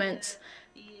these moments.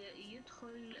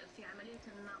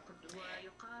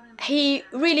 He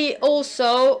really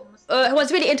also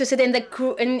was really interested in the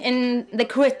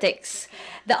critics,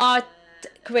 the art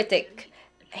critic.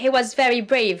 He was very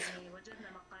brave.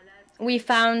 We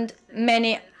found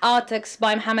many articles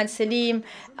by Mohammed Alsaleem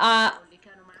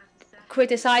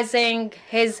criticizing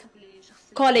his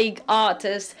colleague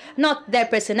artists, not their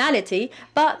personality,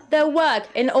 but their work,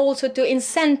 and also to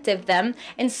incentive the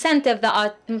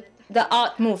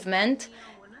art movement,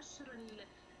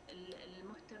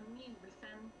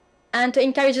 and to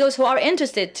encourage those who are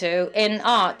interested too in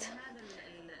art.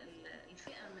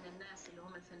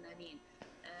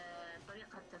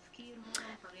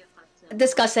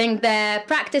 Discussing their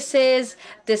practices,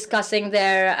 discussing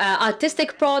their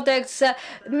artistic products,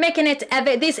 making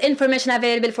this information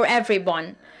available for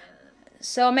everyone.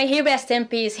 So may he rest in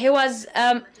peace. He was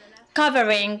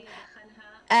covering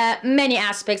many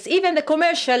aspects, even the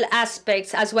commercial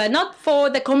aspects as well, not for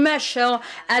the commercial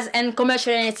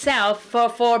commercial in itself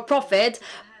for profit,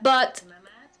 but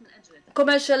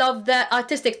commercial of the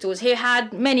artistic tools. He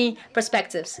had many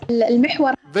perspectives.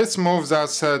 This moves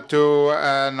us to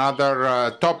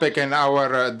another topic in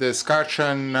our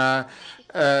discussion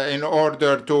in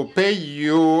order to pay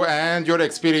you and your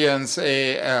experience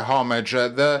a homage.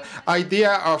 The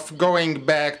idea of going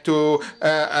back to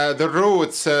the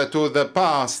roots, to the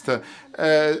past.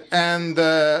 And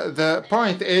the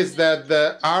point is that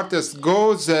the artist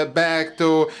goes back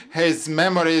to his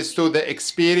memories, to the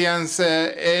experience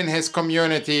in his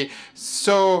community.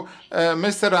 So,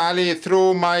 Mr. Ali,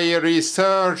 through my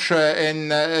research in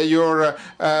your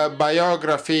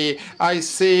biography, I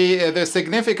see the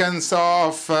significance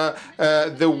of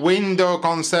the window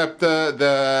concept,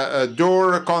 the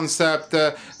door concept,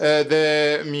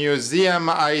 the museum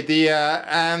idea,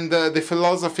 and the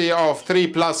philosophy of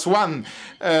 3+1.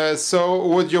 So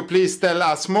would you please tell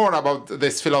us more about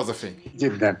this philosophy?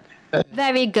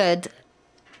 Very good.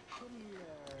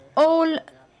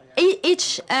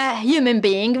 Each human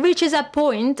being reaches a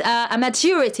point, a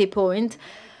maturity point,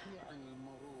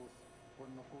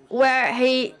 where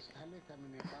he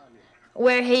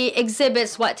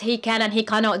exhibits what he can and he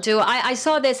cannot do. I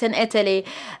saw this in Italy,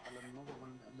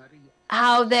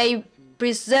 how they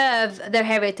preserve their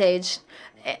heritage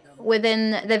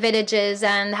within the villages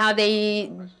and how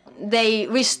they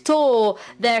restore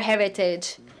their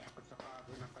heritage,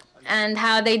 and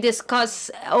how they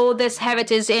discuss all this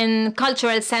heritage in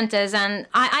cultural centers. And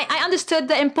I understood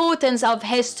the importance of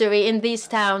history in these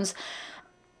towns,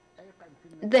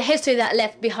 the history that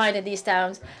left behind in these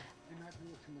towns.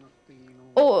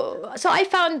 So I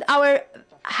found our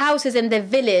houses in the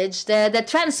village, the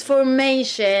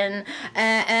transformation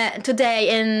today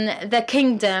in the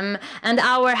kingdom, and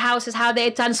our houses, how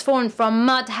they transformed from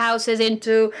mud houses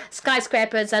into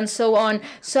skyscrapers and so on.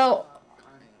 So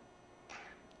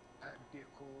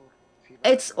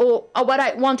it's what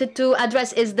I wanted to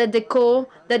address is the decor,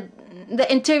 the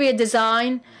interior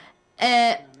design,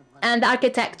 and the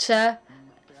architecture.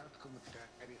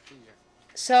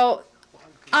 So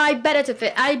I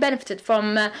benefited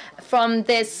from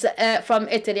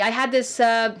Italy. I had this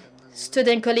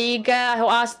student colleague who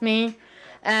asked me,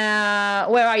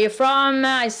 where are you from?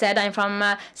 I said I'm from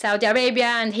Saudi Arabia,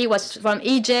 and he was from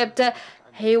Egypt.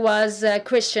 He was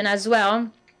Christian as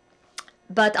well.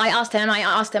 But I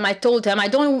told him, I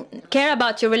don't care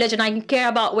about your religion, I care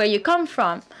about where you come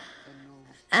from.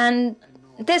 And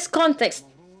this context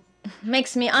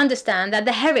makes me understand that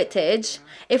the heritage,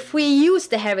 if we use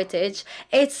the heritage,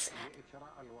 it's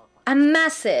a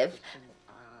massive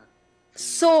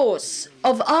source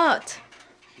of art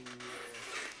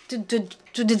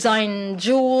to design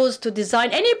jewels, to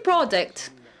design any product.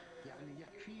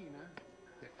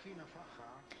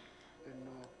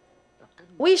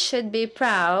 We should be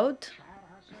proud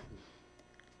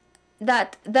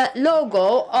that the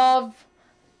logo of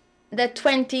the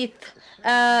 20th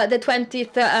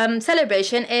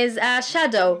celebration is a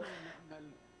shadow.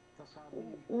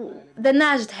 The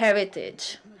Najd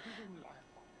heritage.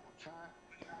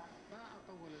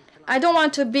 I don't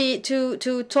want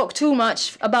to talk too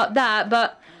much about that,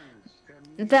 but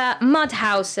the mud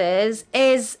houses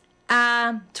is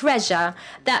a treasure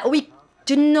that we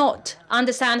do not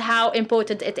understand how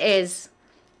important it is.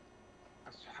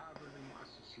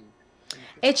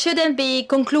 It shouldn't be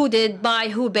concluded by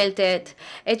who built it.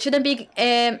 It shouldn't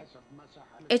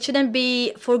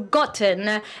be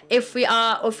forgotten if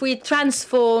we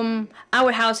transform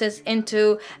our houses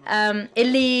into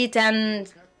elite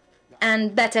and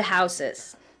better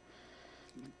houses.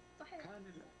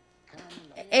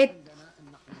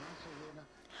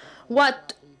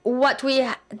 What we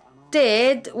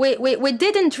did, we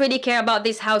didn't really care about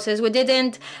these houses. We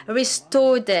didn't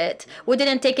restore it. We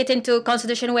didn't take it into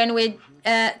consideration when we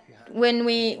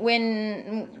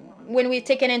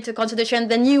taken into consideration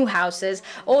the new houses,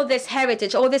 all this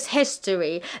heritage, all this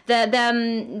history,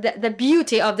 the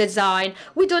beauty of design.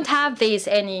 We don't have these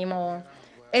anymore.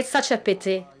 It's such a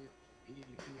pity.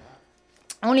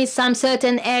 Only some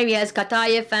certain areas,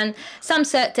 Kataif, and some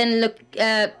certain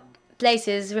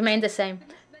places remain the same,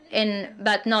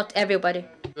 but not everybody.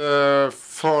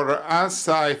 For us,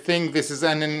 I think this is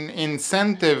an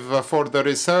incentive for the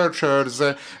researchers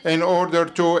in order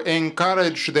to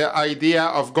encourage the idea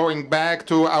of going back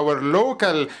to our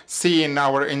local scene,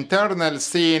 our internal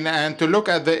scene, and to look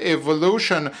at the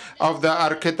evolution of the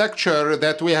architecture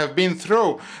that we have been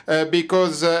through,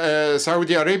 because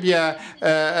Saudi Arabia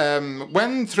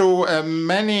went through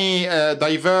many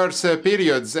diverse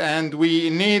periods, and we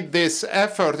need this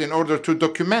effort in order to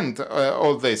document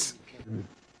all this.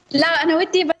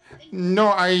 No,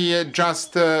 I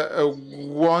just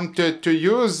wanted to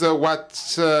use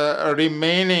what's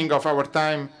remaining of our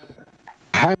time.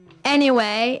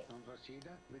 Anyway,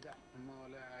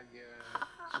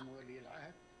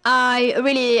 I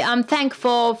really am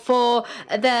thankful for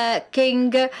the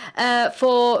king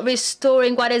for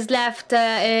restoring what is left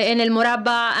in El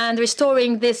Murabba and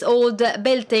restoring these old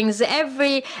buildings.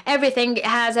 Everything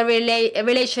has a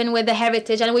relation with the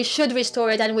heritage, and we should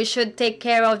restore it, and we should take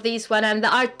care of this one, and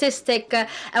the artistic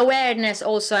awareness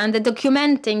also, and the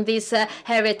documenting this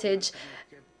heritage.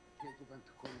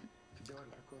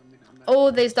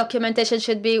 All this documentation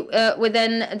should be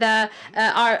within the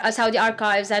Saudi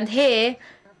archives, and here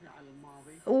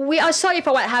we are sorry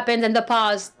for what happened in the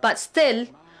past, but still,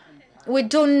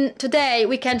 today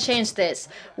we can change this.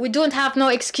 We don't have no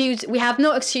excuse. We have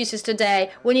no excuses today.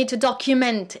 We need to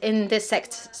document in this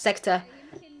sector.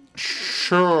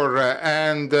 Sure,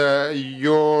 and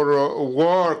your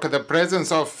work, the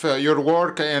presence of your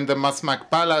work in the Masmak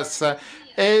Palace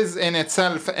is in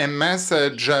itself a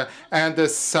message and a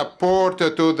support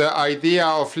to the idea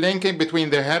of linking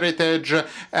between the heritage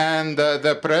and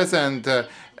the present.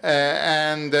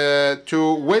 And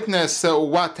to witness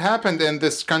what happened in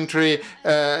this country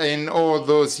in all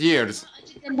those years.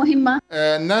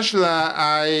 Najla,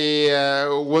 I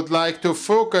would like to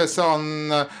focus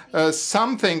on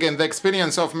something in the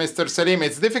experience of Mr. Saleem.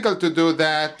 It's difficult to do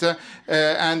that,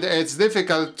 and it's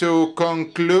difficult to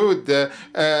conclude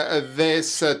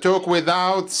this talk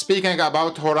without speaking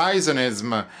about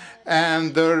Horizonism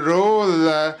and the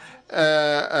role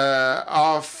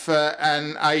of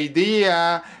an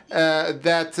idea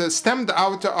that stemmed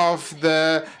out of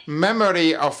the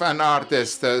memory of an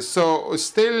artist. So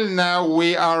still now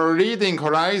we are reading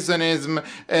Horizonism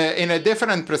in a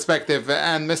different perspective,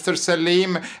 and Mr.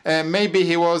 Saleem, maybe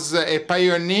he was a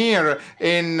pioneer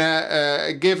in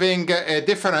giving a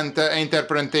different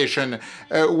interpretation.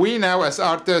 We now as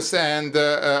artists and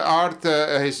art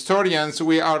historians,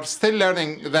 we are still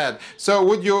learning that. So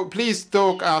would you please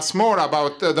talk us more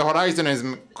about the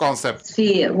Horizonism concept?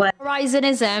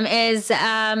 Horizonism is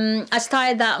a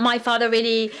style that my father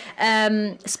really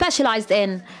specialized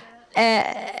in.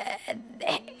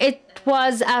 It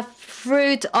was a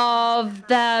fruit of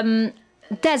the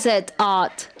desert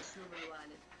art,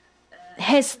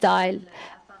 his style.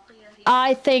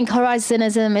 I think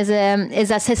Horizonism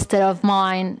is a sister of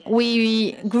mine.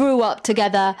 We grew up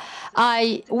together.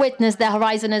 I witnessed the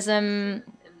Horizonism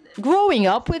growing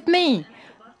up with me.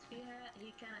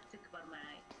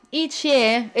 Each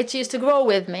year, it used to grow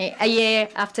with me, a year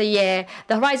after year.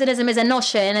 The Horizonism is a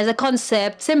notion, is a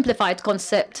concept, simplified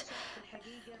concept,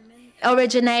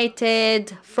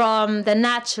 originated from the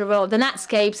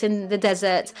landscapes in the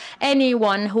desert.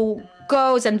 Anyone who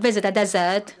goes and visits a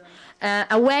desert,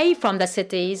 away from the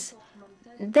cities,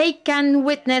 they can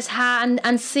witness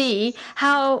and see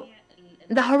how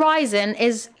the horizon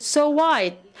is so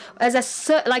wide, as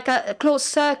like a closed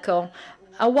circle,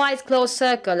 a wide closed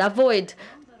circle, a void.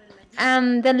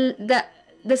 And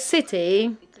the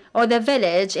city or the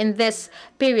village in this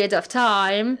period of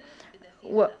time,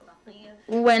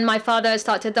 when my father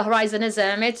started the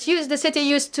Horizonism, the city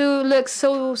used to look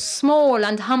so small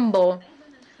and humble.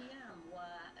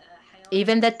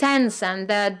 Even the tents and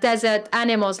the desert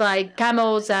animals like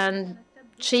camels and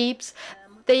sheep,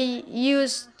 they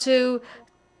used to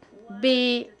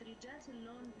be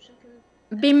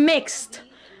mixed,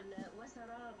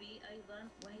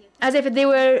 as if they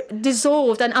were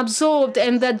dissolved and absorbed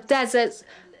in the desert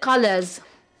colors,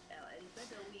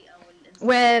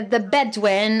 where the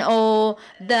Bedouin or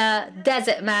the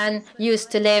desert man used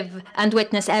to live and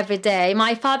witness every day.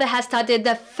 My father has studied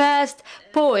the first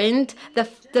point,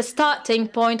 the starting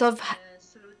point of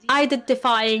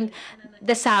identifying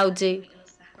the Saudi,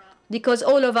 because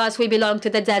all of us, we belong to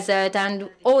the desert, and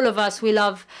all of us, we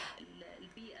love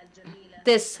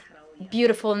this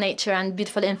beautiful nature and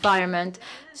beautiful environment.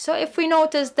 So if we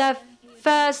notice the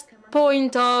first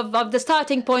point of the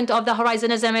starting point of the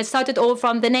Horizonism, it started all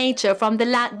from the nature, from the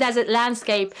desert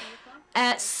landscape,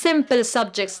 simple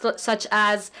subjects such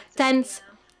as tents,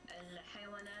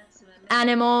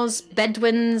 animals,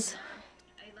 Bedouins,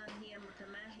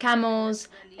 camels.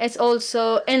 It's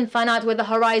also infinite with the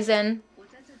horizon,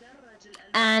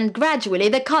 and gradually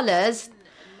the colors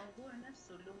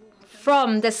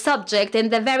from the subject in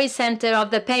the very center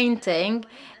of the painting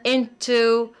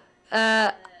into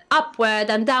upward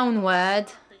and downward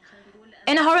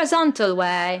in a horizontal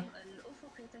way,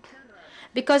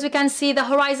 because we can see the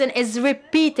horizon is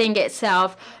repeating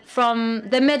itself from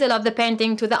the middle of the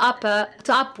painting to the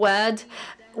upward,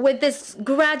 with this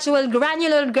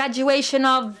granular graduation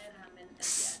of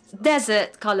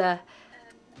desert color.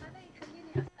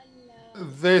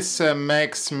 This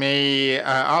makes me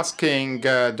asking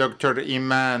Dr.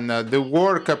 Eiman, the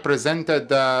work presented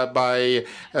by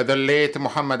the late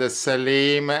Mohammed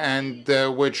Alsaleem, and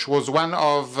which was one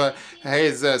of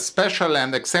his special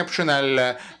and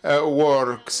exceptional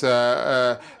works.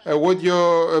 Would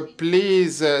you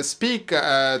please speak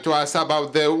to us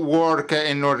about the work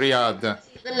in Noor Riyadh?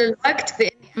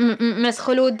 Ms.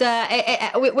 Khulud,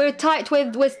 we're tight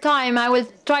with time. I will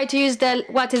try to use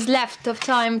what is left of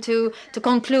time to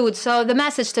conclude. So the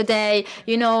message today,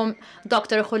 you know,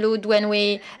 Dr. Khulud, when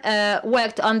we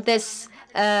worked on this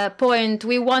point,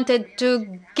 we wanted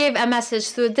to give a message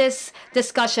through this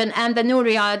discussion and the Noor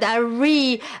Riyadh,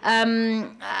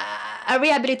 a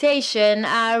rehabilitation.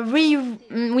 We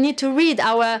need to read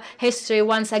our history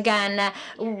once again.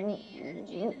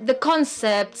 The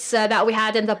concepts that we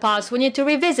had in the past, we need to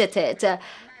revisit it.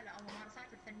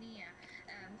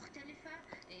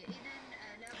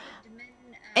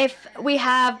 If we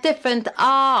have different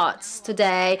arts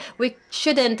today, we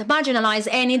shouldn't marginalize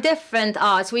any different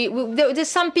arts. There's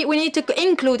some people, we need to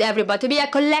include everybody, to be a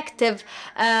collective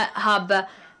hub.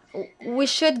 We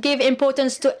should give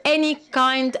importance to any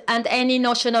kind and any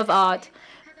notion of art.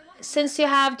 Since you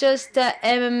have just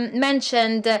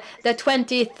mentioned the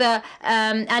 20th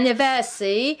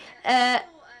anniversary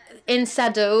in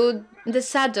Sado, the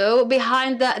Sado,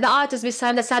 behind the artist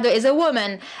behind the Sado is a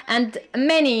woman, and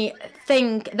many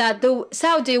think that the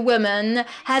Saudi woman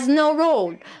has no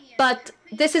role, but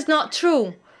this is not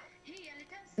true.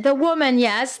 The woman,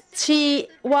 yes, she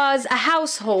was a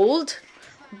household,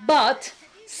 but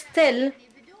still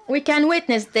we can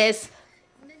witness this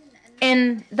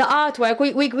in the artwork.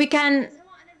 We can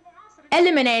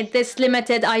eliminate this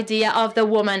limited idea of the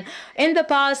woman. In the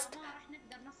past,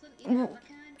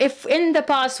 if in the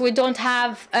past we don't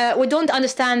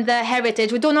understand the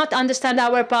heritage, we do not understand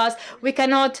our past, we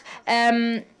cannot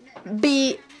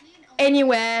be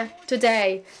anywhere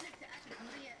today.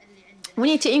 We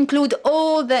need to include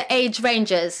all the age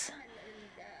ranges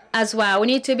as well. We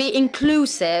need to be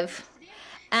inclusive,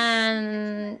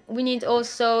 and we need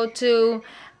also to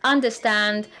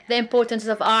understand the importance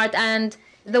of art and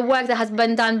the work that has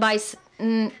been done by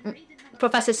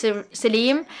Professor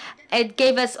Saleem. It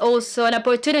gave us also an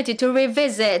opportunity to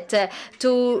revisit,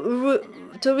 to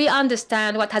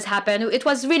re-understand what has happened. It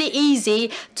was really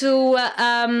easy to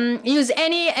use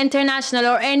any international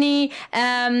or any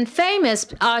famous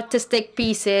artistic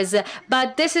pieces,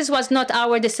 but this was not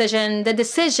our decision. The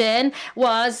decision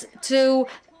was to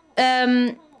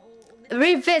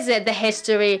revisit the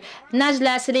history.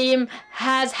 Najla Alsaleem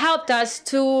has helped us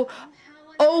to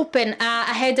open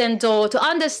a hidden door, to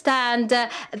understand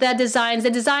the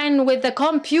design with the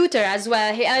computer as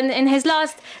well. And in his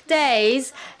last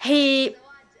days, he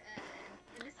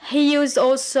He used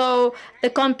also the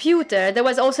computer. There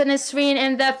was also Nasreen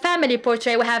in the family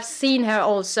portrait. We have seen her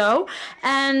also,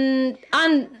 and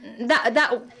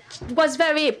that was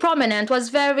very prominent, was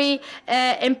very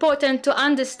important to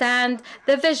understand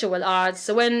the visual arts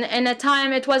when in a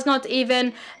time it was not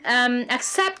even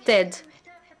accepted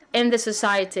in the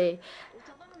society.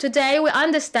 Today we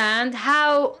understand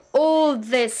how all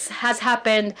this has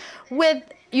happened with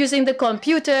using the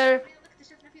computer.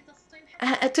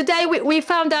 Today we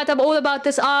found out all about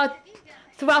this art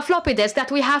through our floppy disk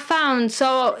that we have found.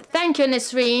 So thank you,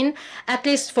 Nasreen. At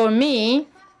least for me,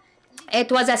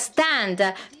 it was a stand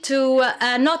to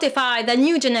notify the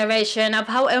new generation of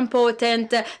how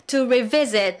important to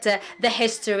revisit the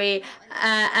history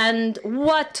and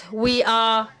what we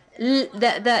are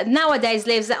nowadays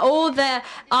lives, all the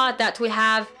art that we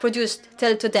have produced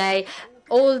till today,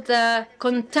 all the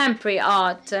contemporary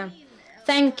art.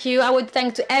 Thank you. I would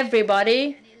thank to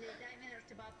everybody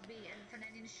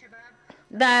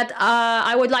that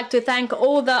I would like to thank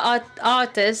all the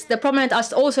artists, the prominent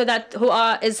artists also that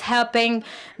is helping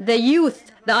the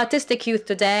youth, the artistic youth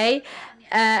today.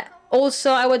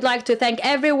 Also, I would like to thank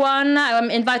everyone.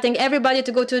 I'm inviting everybody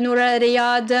to go to Noor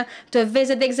Riyadh, to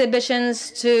visit the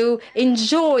exhibitions, to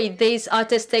enjoy these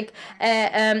artistic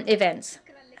events.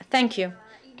 Thank you.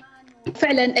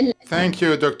 Thank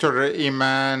you, Dr.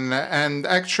 Eiman. And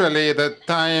actually, the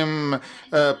time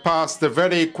passed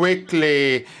very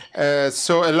quickly.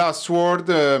 So, a last word,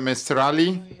 Mr.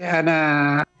 Ali.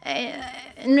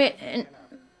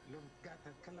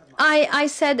 I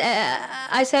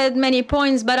said many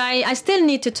points, but I still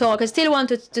need to talk. I still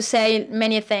wanted to say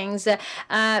many things.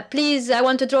 Please, I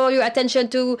want to draw your attention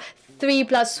to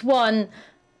 3+1.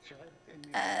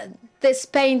 This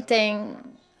painting,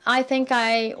 I think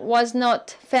I was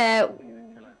not fair.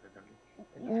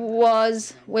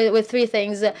 Was with three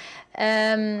things: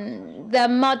 the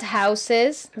mud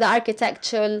houses, the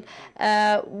architectural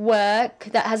work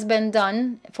that has been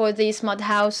done for these mud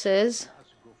houses.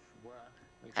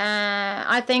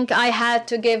 I think I had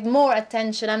to give more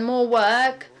attention and more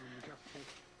work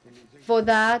for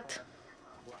that.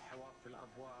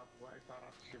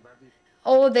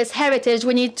 All this heritage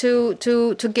we need to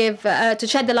give to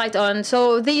shed the light on.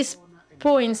 So these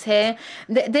points here,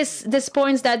 this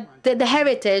points that the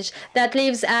heritage that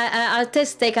leaves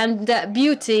artistic and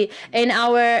beauty in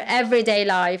our everyday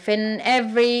life, in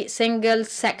every single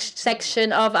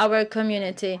section of our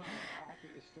community.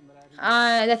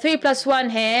 The 3+1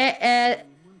 here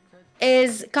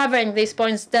is covering these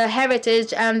points: the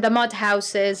heritage and the mud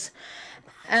houses.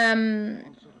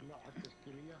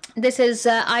 This is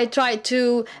I tried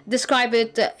to describe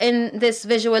it in this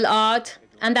visual art,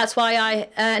 and that's why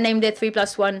I named it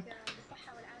 3+1.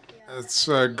 It's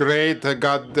great.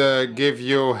 God give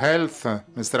you health,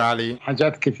 Mr. Ali.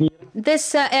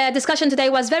 This discussion today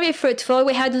was very fruitful.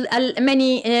 We had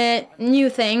many new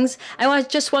things. I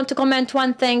just want to comment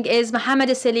one thing is Mohammed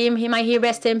Alsaleem, may he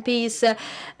rest in peace.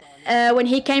 When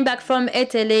he came back from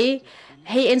Italy,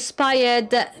 he inspired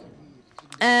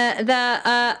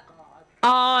the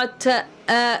art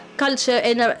culture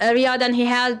in Riyadh, and he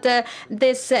held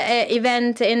this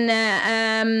event in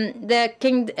the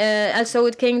Al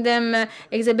Saud Kingdom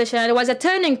exhibition. It was a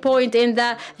turning point in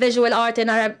the visual art in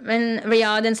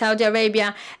Riyadh in Saudi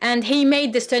Arabia, and he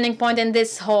made this turning point in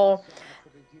this hall.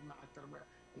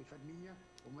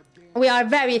 We are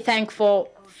very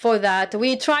thankful for that.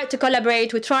 We tried to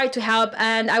collaborate, we tried to help,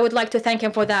 and I would like to thank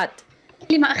him for that.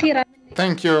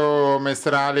 Thank you,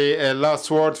 Mr. Ali. A last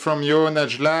word from you,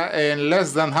 Najla, in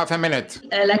less than half a minute.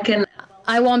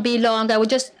 I won't be long. I would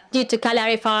just need to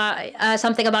clarify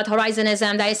something about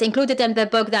Horizonism that is included in the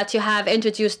book that you have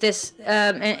introduced this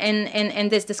in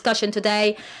this discussion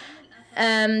today.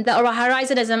 The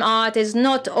Horizonism art is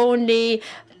not only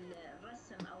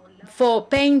for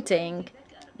painting.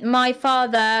 My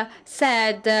father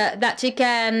said that you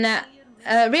can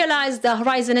realize the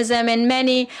Horizonism in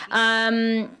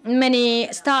many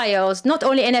styles, not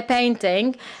only in a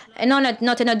painting,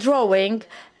 not in a drawing.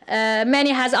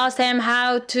 Many has asked him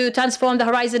how to transform the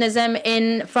Horizonism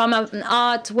from an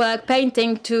artwork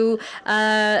painting to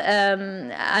a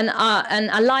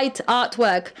light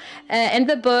artwork. In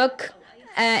the book,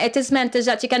 it is meant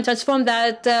that you can transform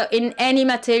that in any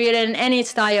material, in any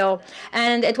style.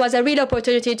 And it was a real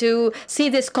opportunity to see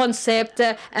this concept,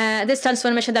 this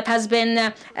transformation that has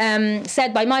been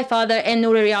said by my father in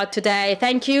Noor Riyadh today.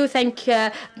 Thank you. Thank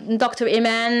Dr.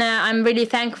 Eiman. I'm really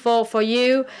thankful for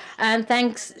you. And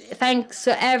thanks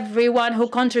to everyone who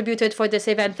contributed for this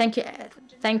event. Thank you.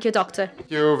 Thank you, Doctor. Thank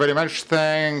you very much.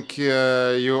 Thank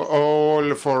you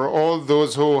all for all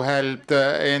those who helped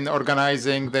in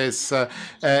organizing this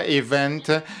event.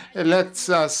 Let's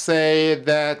say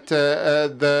that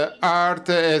the art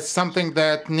is something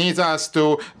that needs us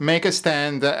to make a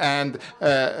stand and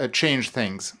change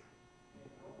things.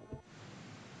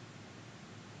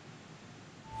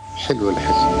 حلو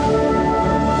الحزن